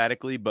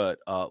emphatically, but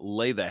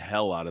lay the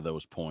hell out of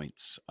those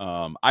points.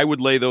 I would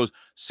lay those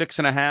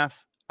 6.5.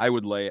 I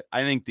would lay it.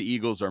 I think the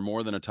Eagles are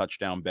more than a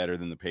touchdown better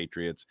than the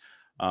Patriots.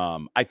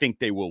 I think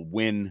they will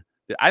win.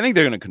 I think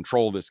they're going to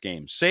control this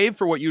game. Save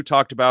for what you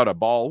talked about, a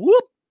ball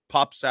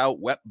pops out,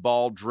 wet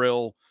ball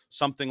drill,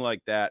 something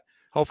like that.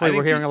 Hopefully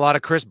we're hearing a lot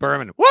of Chris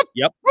Berman. Whoop!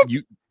 Yep.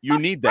 You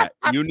need that.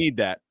 You need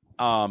that.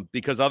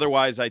 Because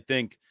otherwise I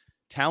think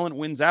talent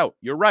wins out.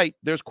 You're right.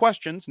 There's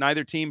questions.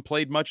 Neither team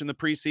played much in the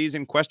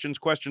preseason. Questions.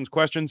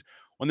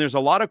 When there's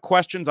a lot of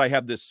questions, I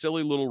have this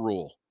silly little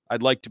rule.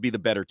 I'd like to be the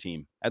better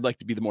team. I'd like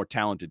to be the more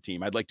talented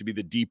team. I'd like to be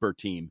the deeper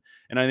team.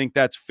 And I think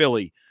that's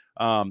Philly.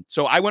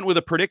 So I went with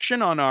a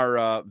prediction on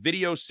our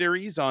video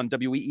series on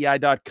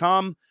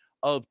weei.com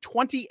of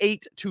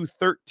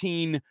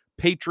 28-13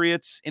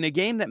 Patriots in a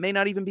game that may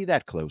not even be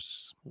that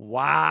close.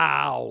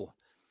 Wow.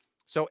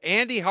 So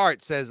Andy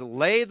Hart says,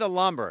 lay the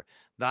lumber,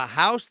 the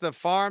house, the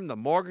farm, the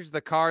mortgage,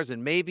 the cars,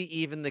 and maybe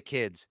even the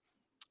kids.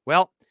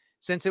 Well,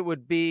 since it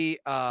would be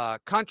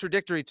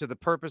contradictory to the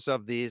purpose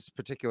of this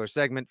particular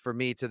segment for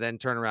me to then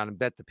turn around and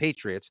bet the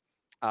Patriots,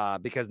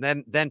 because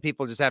then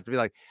people just have to be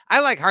like, I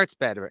like Hart's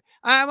better.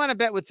 I want to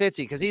bet with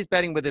Fitzy because he's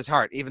betting with his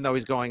heart, even though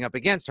he's going up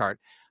against Hart.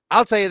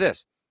 I'll tell you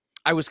this.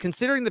 I was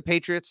considering the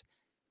Patriots.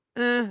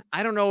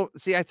 I don't know.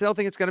 See, I still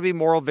think it's going to be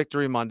moral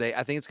victory Monday.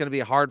 I think it's going to be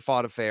a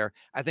hard-fought affair.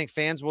 I think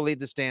fans will leave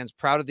the stands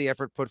proud of the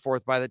effort put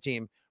forth by the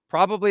team,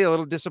 probably a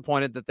little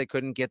disappointed that they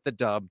couldn't get the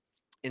dub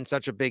in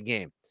such a big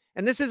game.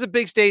 And this is a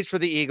big stage for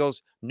the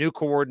Eagles, new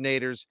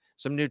coordinators,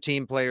 some new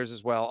team players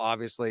as well,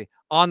 obviously,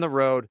 on the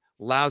road,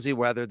 lousy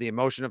weather, the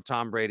emotion of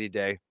Tom Brady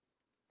Day.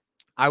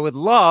 I would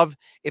love,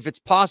 if it's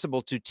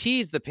possible, to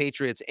tease the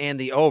Patriots and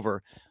the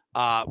over,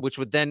 which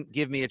would then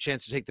give me a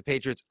chance to take the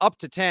Patriots up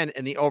to 10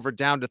 and the over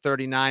down to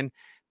 39.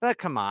 But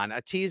come on,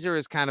 a teaser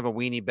is kind of a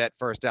weenie bet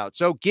first out.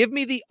 So give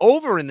me the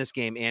over in this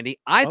game, Andy.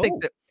 I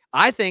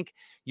think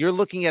you're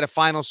looking at a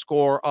final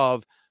score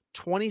of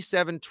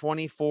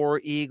 27-24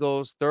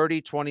 Eagles,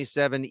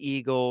 30-27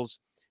 Eagles.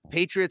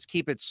 Patriots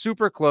keep it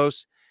super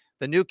close.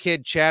 The new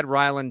kid, Chad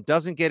Ryland,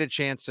 doesn't get a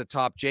chance to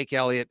top Jake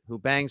Elliott, who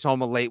bangs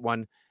home a late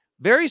one.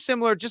 Very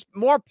similar, just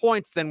more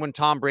points than when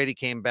Tom Brady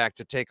came back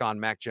to take on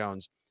Mac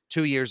Jones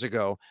 2 years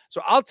ago.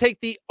 So I'll take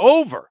the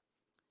over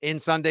in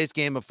Sunday's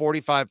game of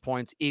 45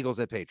 points, Eagles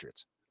at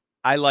Patriots.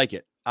 I like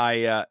it.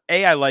 I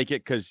like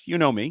it because you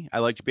know me. I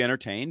like to be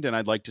entertained, and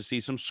I'd like to see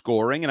some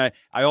scoring. And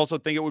I also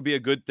think it would be a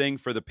good thing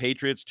for the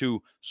Patriots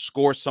to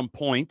score some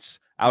points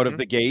out of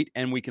the gate,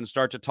 and we can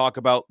start to talk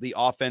about the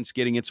offense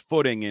getting its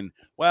footing. And,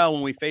 well,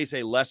 when we face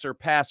a lesser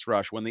pass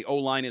rush, when the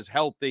O-line is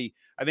healthy,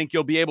 I think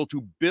you'll be able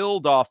to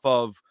build off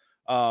of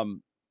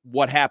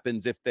what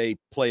happens if they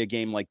play a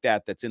game like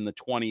that that's in the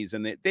 20s.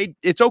 And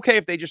it's okay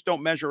if they just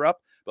don't measure up,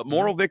 but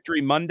moral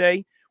victory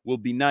Monday will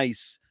be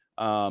nice.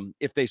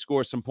 If they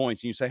score some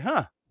points and you say,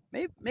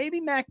 maybe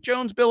Mac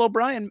Jones, Bill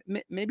O'Brien,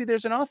 maybe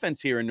there's an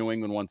offense here in New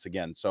England once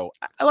again. So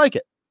I like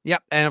it.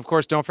 Yep. And of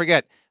course, don't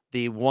forget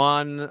the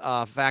one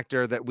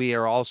factor that we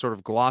are all sort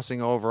of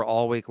glossing over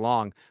all week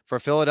long. For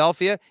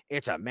Philadelphia,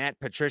 it's a Matt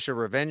Patricia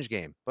revenge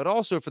game, but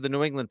also for the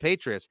New England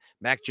Patriots,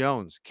 Mac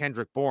Jones,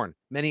 Kendrick Bourne,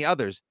 many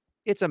others,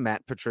 it's a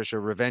Matt Patricia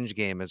revenge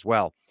game as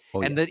well.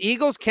 And the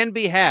Eagles can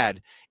be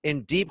had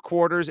in deep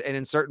quarters and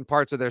in certain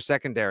parts of their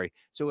secondary.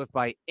 So if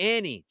by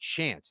any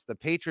chance the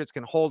Patriots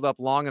can hold up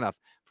long enough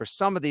for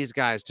some of these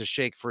guys to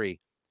shake free,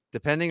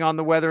 depending on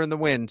the weather and the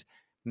wind,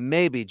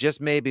 maybe,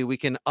 just maybe, we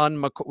can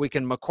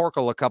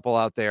McCorkle a couple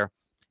out there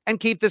and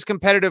keep this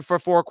competitive for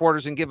 4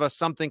 quarters and give us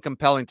something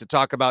compelling to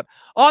talk about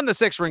on the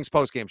Six Rings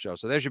postgame show.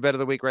 So there's your bet of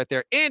the week right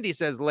there. Andy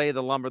says lay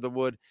the lumber, the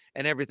wood,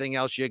 and everything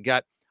else you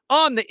got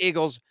on the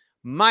Eagles.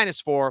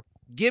 -4.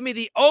 Give me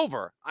the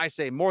over. I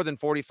say more than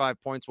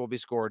 45 points will be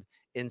scored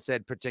in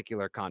said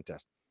particular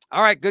contest.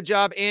 All right. Good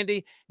job,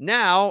 Andy.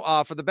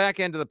 Now, for the back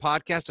end of the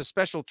podcast, a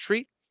special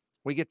treat.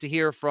 We get to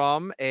hear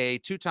from a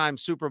 2-time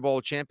Super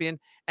Bowl champion,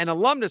 an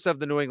alumnus of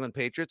the New England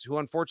Patriots, who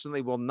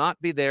unfortunately will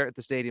not be there at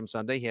the stadium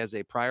Sunday. He has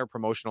a prior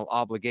promotional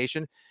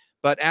obligation.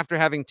 But after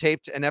having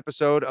taped an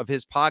episode of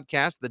his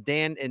podcast, The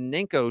Dan and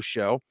Ninko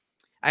Show,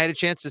 I had a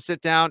chance to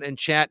sit down and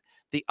chat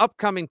the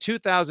upcoming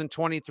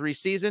 2023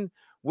 season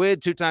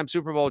with two-time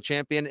Super Bowl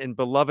champion and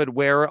beloved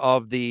wearer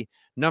of the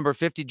number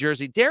 50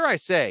 jersey. Dare I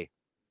say,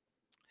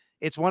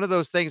 it's one of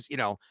those things,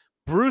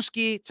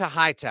 Brewski to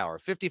Hightower,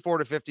 54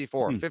 to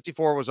 54.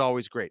 54 was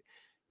always great.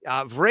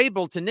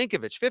 Vrabel to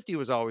Ninkovich, 50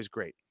 was always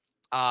great.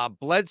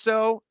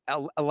 Bledsoe,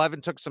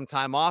 11 took some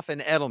time off,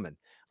 and Edelman.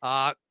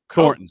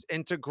 Thornton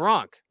into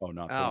Gronk. Oh,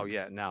 not Oh, Thornton.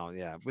 yeah. No,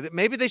 yeah.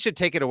 Maybe they should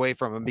take it away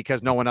from him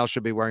because no one else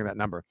should be wearing that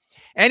number.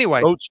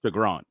 Anyway. Coach to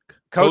Gronk.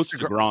 Coach to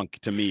Gronk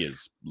to me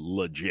is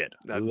legit.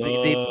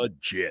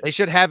 Legit. They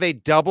should have a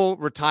double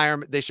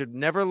retirement. They should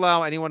never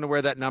allow anyone to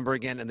wear that number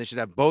again, and they should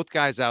have both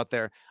guys out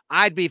there.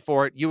 I'd be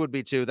for it. You would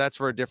be too. That's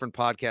for a different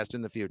podcast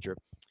in the future.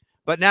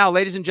 But now,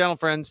 ladies and gentlemen,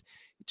 friends,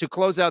 to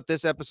close out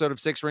this episode of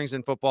Six Rings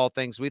and Football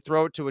Things, we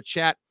throw it to a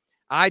chat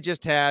I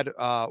just had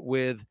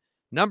with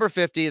number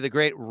 50, the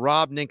great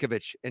Rob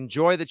Ninkovich.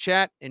 Enjoy the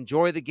chat.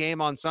 Enjoy the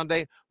game on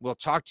Sunday. We'll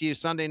talk to you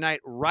Sunday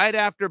night right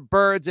after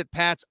Birds at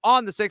Pat's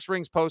on the Six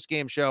Rings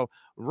postgame show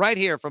right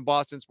here from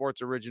Boston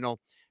Sports Original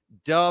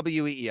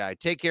WEEI.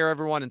 Take care,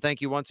 everyone, and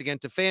thank you once again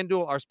to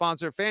FanDuel, our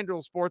sponsor.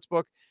 FanDuel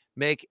Sportsbook.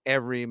 Make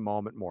every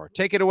moment more.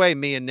 Take it away,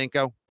 me and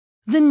Ninko.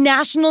 The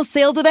national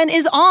sales event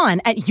is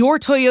on at your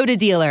Toyota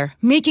dealer,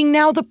 making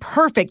now the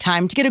perfect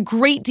time to get a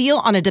great deal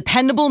on a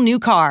dependable new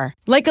car.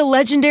 Like a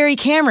legendary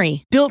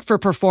Camry, built for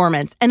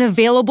performance and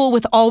available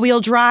with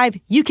all-wheel drive,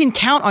 you can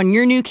count on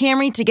your new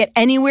Camry to get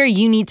anywhere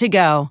you need to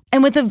go.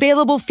 And with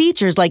available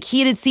features like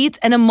heated seats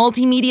and a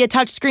multimedia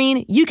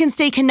touchscreen, you can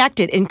stay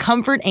connected in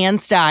comfort and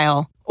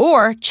style.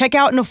 Or check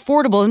out an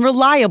affordable and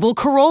reliable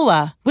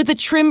Corolla with a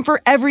trim for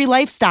every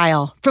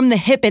lifestyle, from the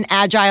hip and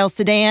agile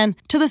sedan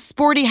to the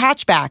sporty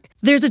hatchback.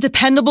 There's a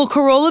dependable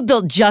Corolla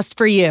built just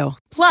for you.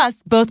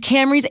 Plus, both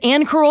Camrys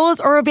and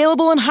Corollas are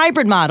available in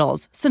hybrid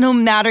models, so no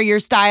matter your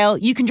style,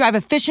 you can drive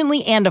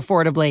efficiently and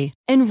affordably.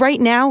 And right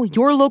now,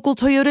 your local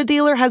Toyota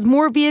dealer has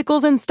more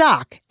vehicles in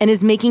stock and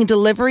is making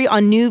delivery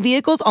on new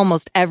vehicles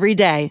almost every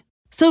day.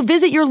 So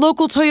visit your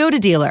local Toyota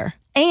dealer.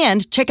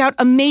 And check out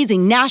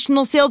amazing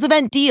national sales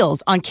event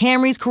deals on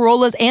Camrys,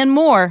 Corollas, and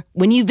more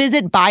when you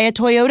visit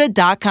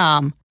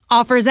buyatoyota.com.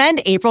 Offers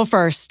end April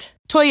 1st.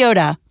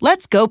 Toyota,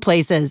 let's go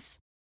places.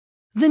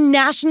 The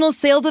national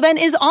sales event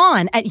is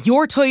on at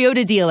your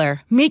Toyota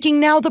dealer,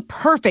 making now the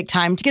perfect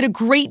time to get a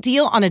great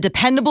deal on a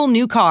dependable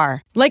new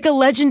car. Like a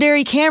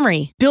legendary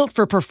Camry, built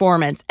for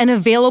performance and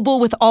available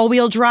with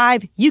all-wheel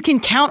drive, you can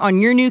count on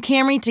your new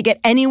Camry to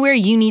get anywhere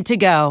you need to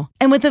go.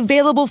 And with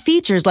available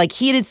features like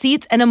heated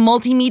seats and a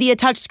multimedia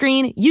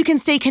touchscreen, you can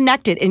stay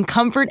connected in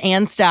comfort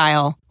and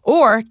style.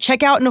 Or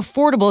check out an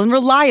affordable and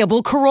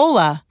reliable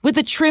Corolla with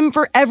a trim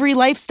for every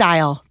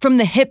lifestyle, from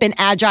the hip and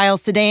agile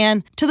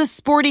sedan to the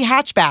sporty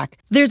hatchback.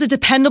 There's a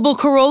dependable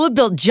Corolla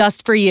built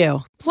just for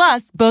you.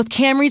 Plus, both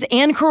Camrys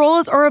and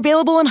Corollas are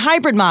available in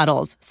hybrid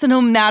models, so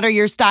no matter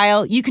your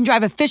style, you can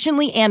drive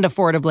efficiently and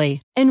affordably.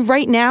 And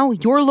right now,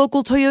 your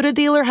local Toyota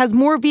dealer has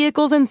more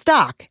vehicles in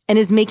stock and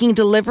is making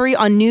delivery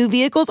on new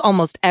vehicles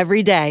almost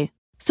every day.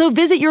 So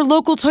visit your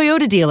local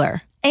Toyota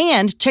dealer.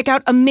 And check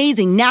out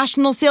amazing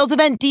national sales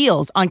event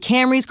deals on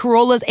Camrys,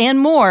 Corollas, and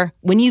more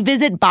when you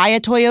visit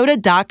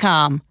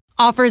buyatoyota.com.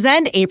 Offers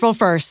end April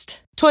 1st.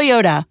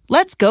 Toyota,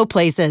 let's go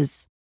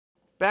places.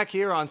 Back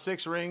here on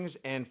Six Rings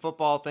and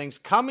Football Things,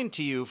 coming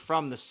to you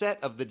from the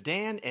set of the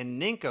Dan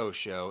and Ninko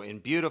Show in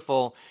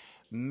beautiful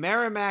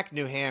Merrimack,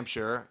 New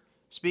Hampshire.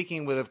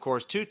 Speaking with, of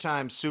course,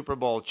 two-time Super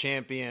Bowl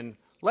champion,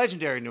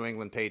 legendary New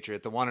England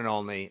Patriot, the one and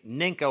only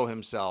Ninko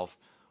himself,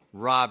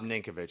 Rob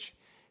Ninkovich.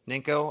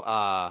 Ninko,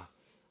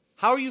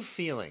 how are you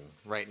feeling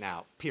right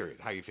now? Period.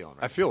 How are you feeling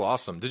right now? I feel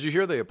awesome. Did you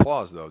hear the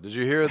applause, though? Did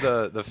you hear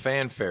the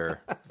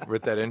fanfare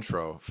with that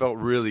intro? Felt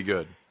really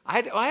good.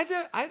 I wanted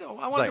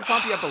to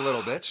pump you up a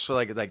little bit. Just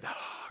like that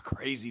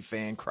crazy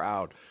fan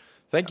crowd.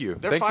 Thank you.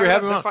 They're Thanks for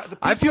having me on.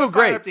 I feel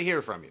great. Up to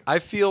hear from you. I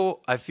feel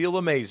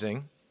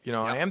amazing.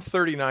 I am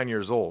 39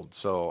 years old,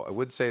 so I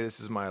would say this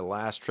is my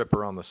last trip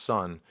around the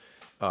sun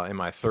in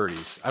my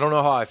 30s. I don't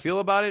know how I feel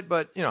about it,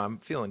 but I'm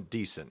feeling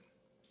decent.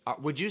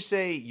 Would you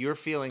say you're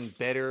feeling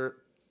better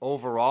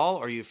overall,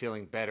 or are you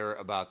feeling better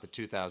about the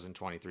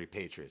 2023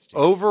 Patriots team?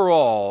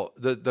 Overall,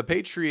 the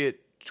Patriot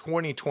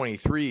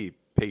 2023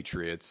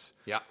 Patriots,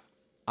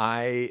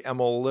 I am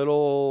a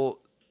little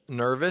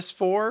nervous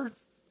for,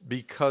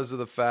 because of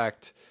the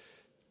fact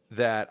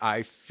that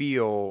I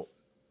feel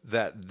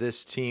that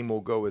this team will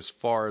go as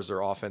far as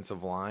their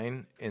offensive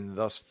line, and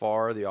thus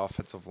far the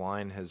offensive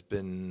line has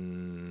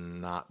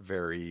been not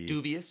very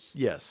dubious.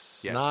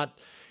 Yes. Not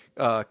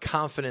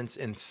confidence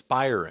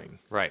inspiring.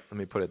 Right. Let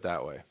me put it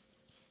that way.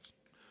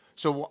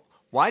 So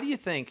why do you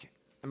think?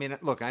 I mean,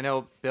 look, I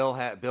know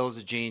Bill's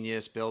a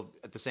genius. Bill,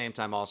 at the same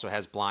time, also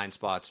has blind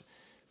spots.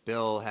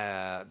 Bill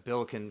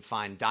can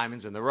find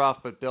diamonds in the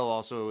rough, but Bill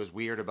also is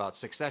weird about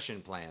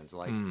succession plans.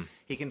 Like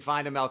he can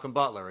find a Malcolm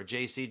Butler, a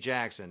J.C.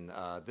 Jackson,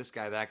 this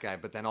guy, that guy,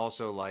 but then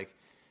also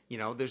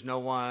there's no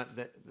one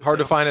that hard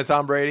to find a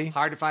Tom Brady.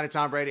 Hard to find a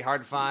Tom Brady.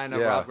 Hard to find a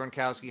Rob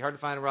Gronkowski. Hard to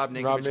find a Rob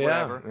Ninkovich.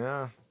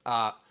 Whatever.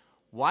 Yeah.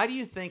 Why do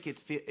you think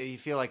you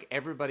feel like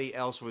everybody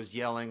else was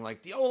yelling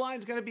like the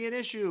O-line's going to be an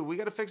issue? We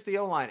got to fix the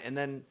O-line, and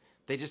then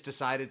they just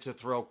decided to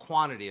throw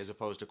quantity as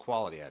opposed to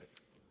quality at it?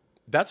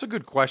 That's a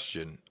good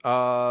question.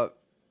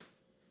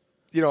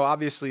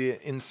 Obviously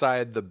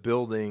inside the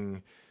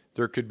building,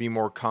 there could be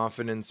more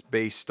confidence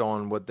based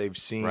on what they've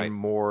seen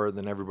more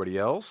than everybody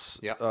else.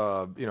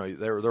 Yeah.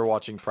 They're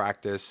watching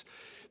practice.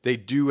 They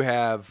do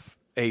have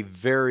a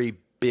very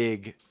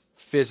big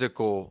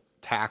physical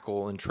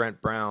tackle in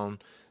Trent Brown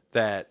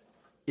that,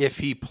 if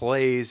he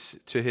plays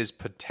to his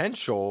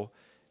potential,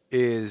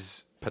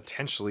 is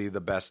potentially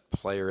the best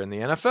player in the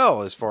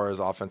NFL as far as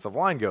offensive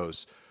line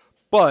goes.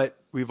 But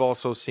we've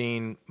also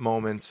seen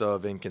moments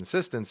of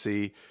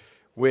inconsistency,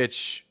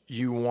 which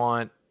you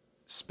want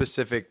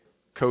specific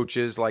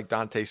coaches like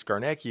Dante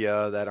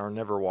Scarnecchia that are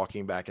never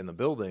walking back in the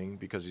building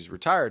because he's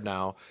retired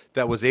now,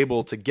 that was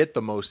able to get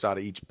the most out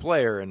of each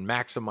player and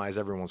maximize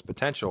everyone's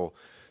potential.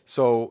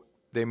 So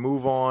they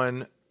move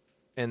on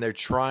and they're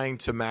trying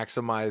to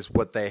maximize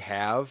what they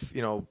have.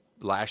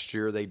 Last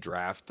year they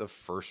draft a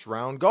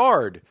first-round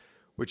guard,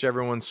 which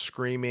everyone's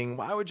screaming,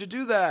 why would you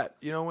do that?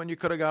 When you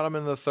could have got him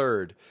in the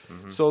third.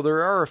 Mm-hmm. So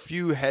there are a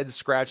few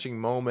head-scratching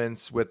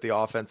moments with the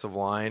offensive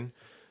line,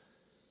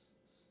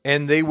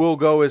 and they will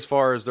go as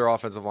far as their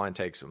offensive line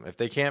takes them. If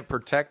they can't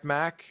protect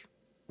Mac,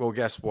 well,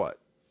 guess what?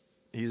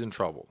 He's in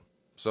trouble.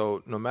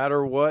 So no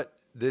matter what,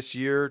 this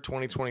year,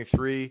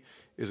 2023,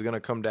 is going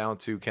to come down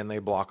to, can they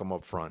block him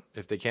up front?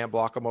 If they can't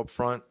block him up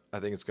front, I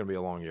think it's going to be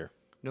a long year.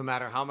 No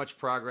matter how much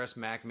progress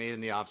Mac made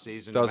in the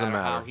offseason, no matter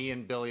how he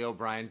and Billy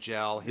O'Brien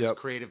gel, his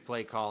creative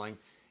play calling,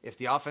 if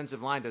the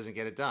offensive line doesn't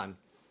get it done,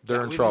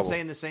 they're in trouble. We've been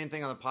saying the same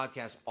thing on the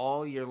podcast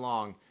all year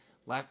long.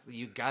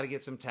 You got to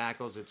get some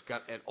tackles. It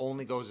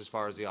only goes as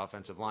far as the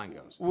offensive line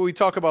goes. Well, we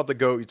talk about the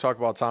GOAT. You talk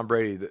about Tom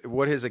Brady.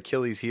 What his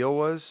Achilles heel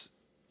was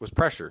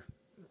pressure.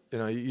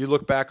 You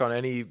look back on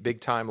any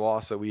big-time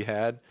loss that we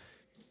had,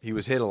 he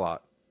was hit a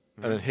lot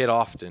and hit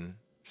often.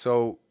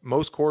 So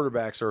most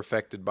quarterbacks are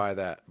affected by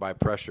that, by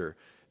pressure.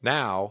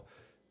 Now,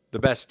 the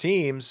best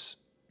teams,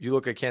 you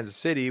look at Kansas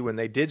City, when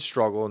they did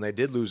struggle and they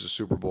did lose the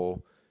Super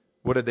Bowl,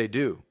 what did they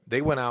do?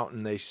 They went out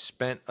and they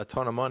spent a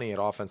ton of money at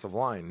offensive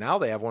line. Now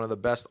they have one of the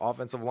best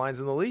offensive lines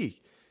in the league.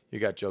 You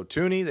got Joe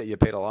Thuney that you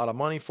paid a lot of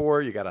money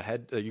for. You got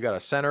a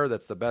center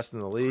that's the best in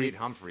the league. Creed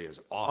Humphrey is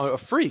awesome. A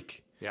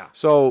freak. Yeah.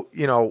 So,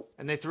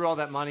 and they threw all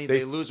that money.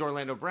 They lose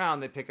Orlando Brown.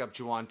 They pick up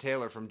Juwan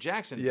Taylor from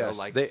Jacksonville.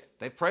 Yes,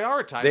 they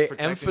prioritize they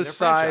protecting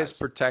emphasize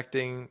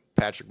protecting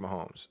Patrick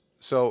Mahomes.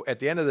 So at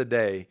the end of the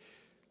day,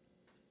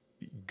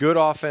 good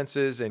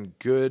offenses and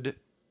good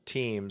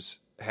teams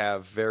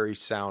have very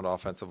sound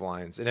offensive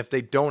lines. And if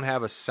they don't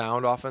have a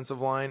sound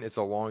offensive line, it's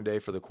a long day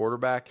for the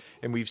quarterback.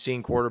 And we've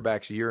seen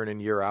quarterbacks year in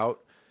and year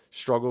out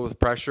struggle with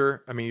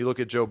pressure. I mean, you look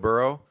at Joe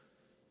Burrow,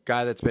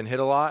 guy that's been hit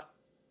a lot,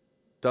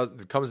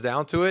 it comes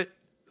down to it,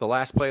 the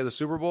last play of the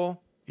Super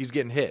Bowl, he's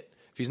getting hit.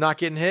 If he's not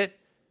getting hit,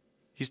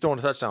 he's throwing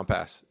a touchdown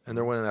pass, and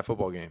they're winning that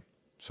football game.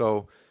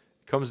 So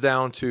it comes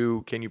down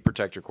to, can you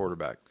protect your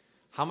quarterback?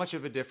 How much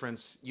of a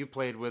difference, you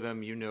played with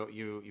him,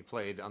 you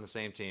played on the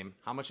same team,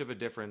 how much of a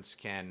difference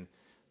can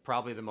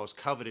probably the most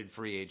coveted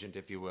free agent,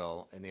 if you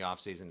will, in the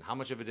offseason, how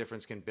much of a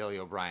difference can Billy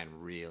O'Brien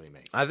really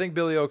make? I think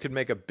Billy O could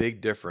make a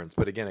big difference,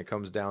 but again, it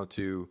comes down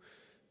to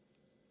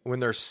when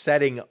they're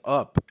setting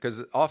up,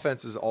 because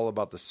offense is all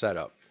about the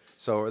setup.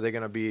 So are they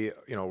going to be,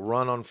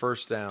 run on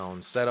first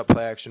down, set up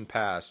play action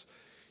pass,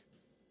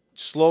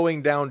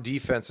 slowing down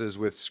defenses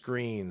with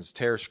screens,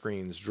 tear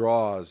screens,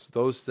 draws,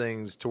 those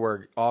things to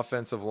where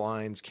offensive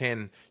lines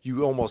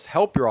you almost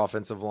help your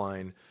offensive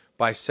line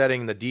by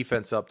setting the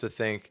defense up to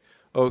think,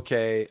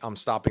 okay, I'm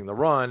stopping the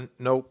run.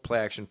 Nope, play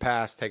action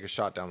pass, take a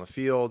shot down the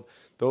field.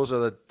 Those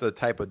are the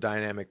type of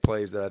dynamic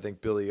plays that I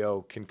think Billy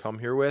O can come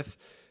here with.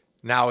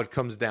 Now it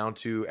comes down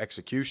to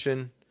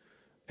execution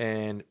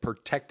and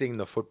protecting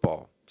the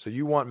football. So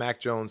you want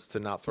Mac Jones to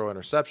not throw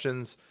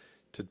interceptions,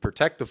 to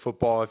protect the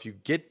football. If you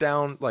get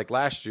down, like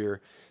last year,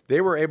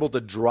 they were able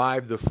to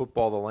drive the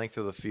football the length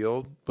of the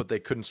field, but they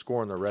couldn't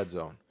score in the red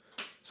zone.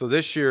 So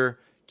this year,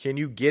 can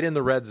you get in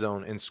the red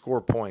zone and score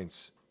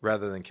points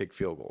rather than kick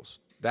field goals?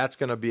 That's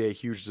going to be a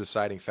huge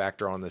deciding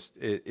factor on this.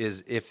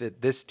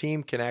 This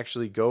team can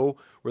actually go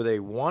where they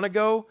want to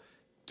go,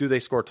 do they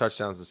score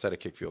touchdowns instead of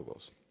kick field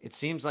goals? It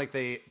seems like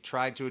they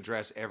tried to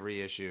address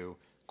every issue,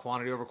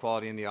 quantity over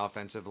quality in the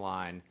offensive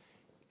line,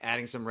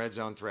 adding some red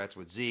zone threats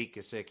with Zeke,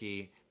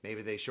 Gesicki.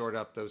 Maybe they shored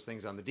up those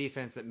things on the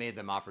defense that made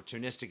them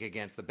opportunistic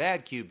against the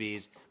bad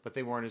QBs, but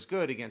they weren't as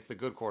good against the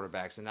good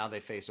quarterbacks, and now they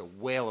face a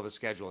whale of a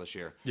schedule this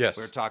year. Yes.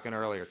 We were talking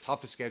earlier,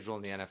 toughest schedule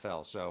in the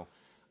NFL. So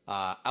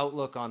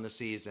outlook on the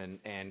season,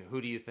 and who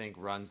do you think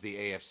runs the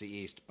AFC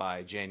East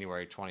by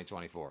January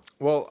 2024?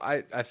 Well,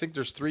 I think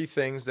there's three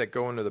things that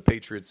go into the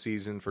Patriots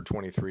season for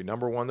 23.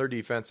 Number one, their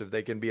defense. If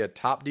they can be a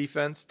top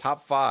defense,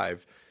 top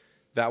five,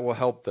 that will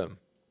help them.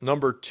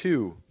 Number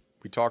two,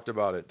 we talked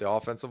about it, the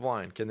offensive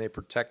line. Can they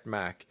protect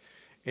Mac?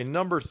 And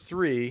number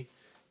three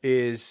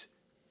is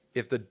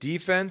if the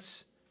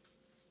defense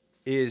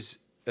is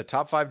a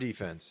top 5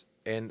 defense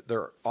and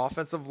their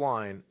offensive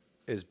line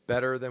is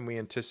better than we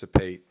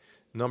anticipate,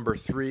 number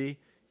 3,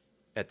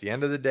 at the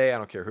end of the day, I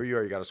don't care who you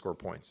are, you got to score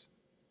points.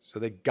 So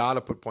they got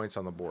to put points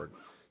on the board.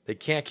 They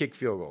can't kick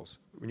field goals.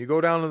 When you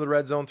go down to the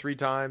red zone 3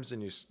 times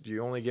and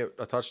you only get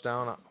a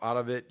touchdown out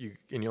of it,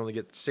 and you only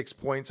get 6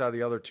 points out of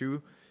the other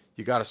 2,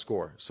 you got to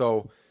score.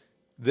 So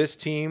this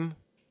team,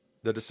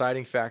 the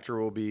deciding factor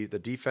will be the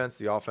defense,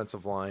 the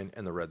offensive line,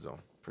 and the red zone.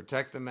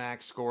 Protect the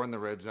max, score in the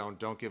red zone,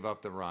 don't give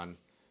up the run.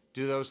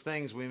 Do those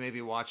things, we may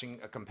be watching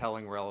a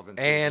compelling, relevant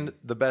season. And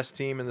the best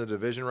team in the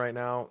division right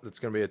now, it's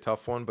going to be a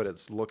tough one, but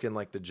it's looking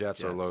like the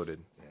Jets are loaded.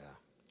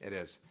 Yeah, it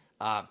is.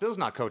 Bill's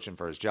not coaching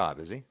for his job,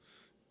 is he?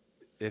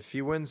 If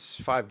he wins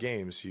 5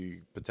 games, he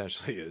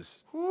potentially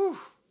is. Whew.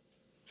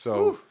 So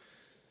Whew.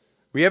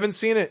 We haven't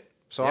seen it,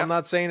 so Yep. I'm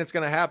not saying it's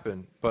going to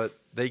happen, but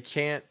they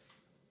can't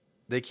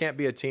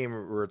be a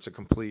team where it's a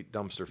complete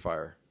dumpster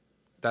fire.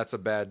 That's a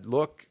bad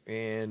look,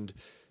 and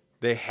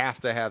they have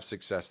to have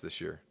success this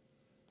year.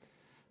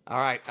 All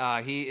right.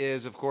 He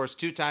is, of course,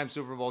 2-time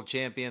Super Bowl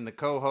champion, the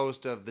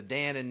co-host of the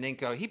Dan and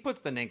Ninko. He puts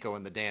the Ninko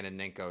in the Dan and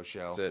Ninko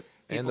show. That's it.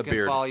 People And the can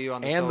beard. follow you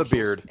on the And the socials.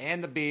 beard.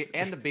 And the beard.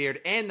 And the beard.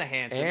 And the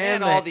handsome. And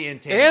And the- all the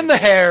intangibles. and the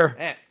hair.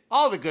 And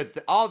all the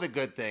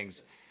good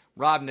things.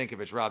 Rob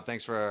Ninkovich. Rob,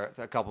 thanks for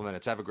a couple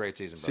minutes. Have a great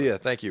season, brother. See ya.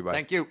 Thank you. Bye.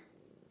 Thank you.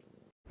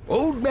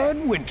 Old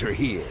Man Winter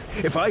here.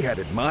 If I had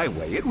it my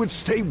way, it would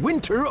stay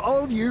winter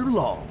all year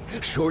long.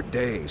 Short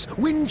days,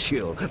 wind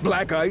chill,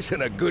 black ice,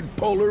 and a good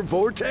polar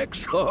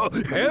vortex. Oh,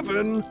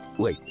 heaven.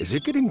 Wait, is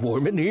it getting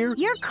warm in here?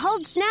 Your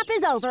cold snap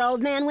is over, Old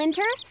Man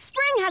Winter.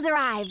 Spring has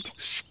arrived.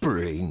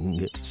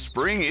 Spring.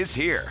 Spring is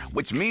here,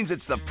 which means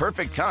it's the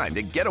perfect time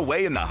to get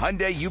away in the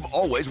Hyundai you've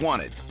always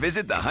wanted.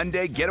 Visit the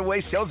Hyundai Getaway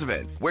Sales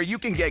Event, where you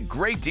can get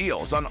great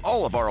deals on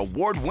all of our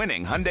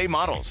award-winning Hyundai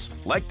models,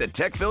 like the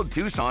tech-filled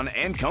Tucson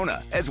and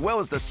Kona, as well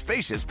as the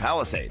spacious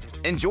Palisade.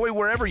 Enjoy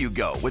wherever you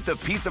go with the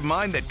peace of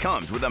mind that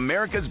comes with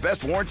America's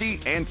best warranty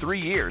and 3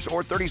 years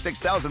or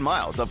 36,000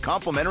 miles of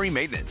complimentary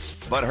maintenance.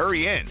 But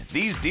hurry in,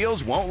 these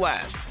deals won't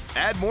last.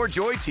 Add more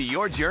joy to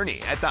your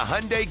journey at the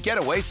Hyundai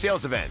Getaway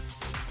Sales Event.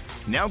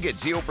 Now get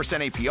 0%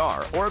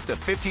 APR or up to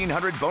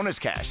 $1,500 bonus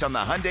cash on the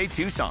Hyundai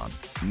Tucson.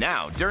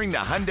 Now, during the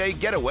Hyundai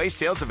Getaway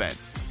Sales Event.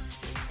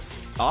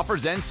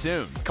 Offers end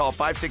soon. Call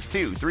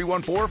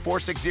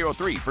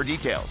 562-314-4603 for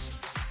details.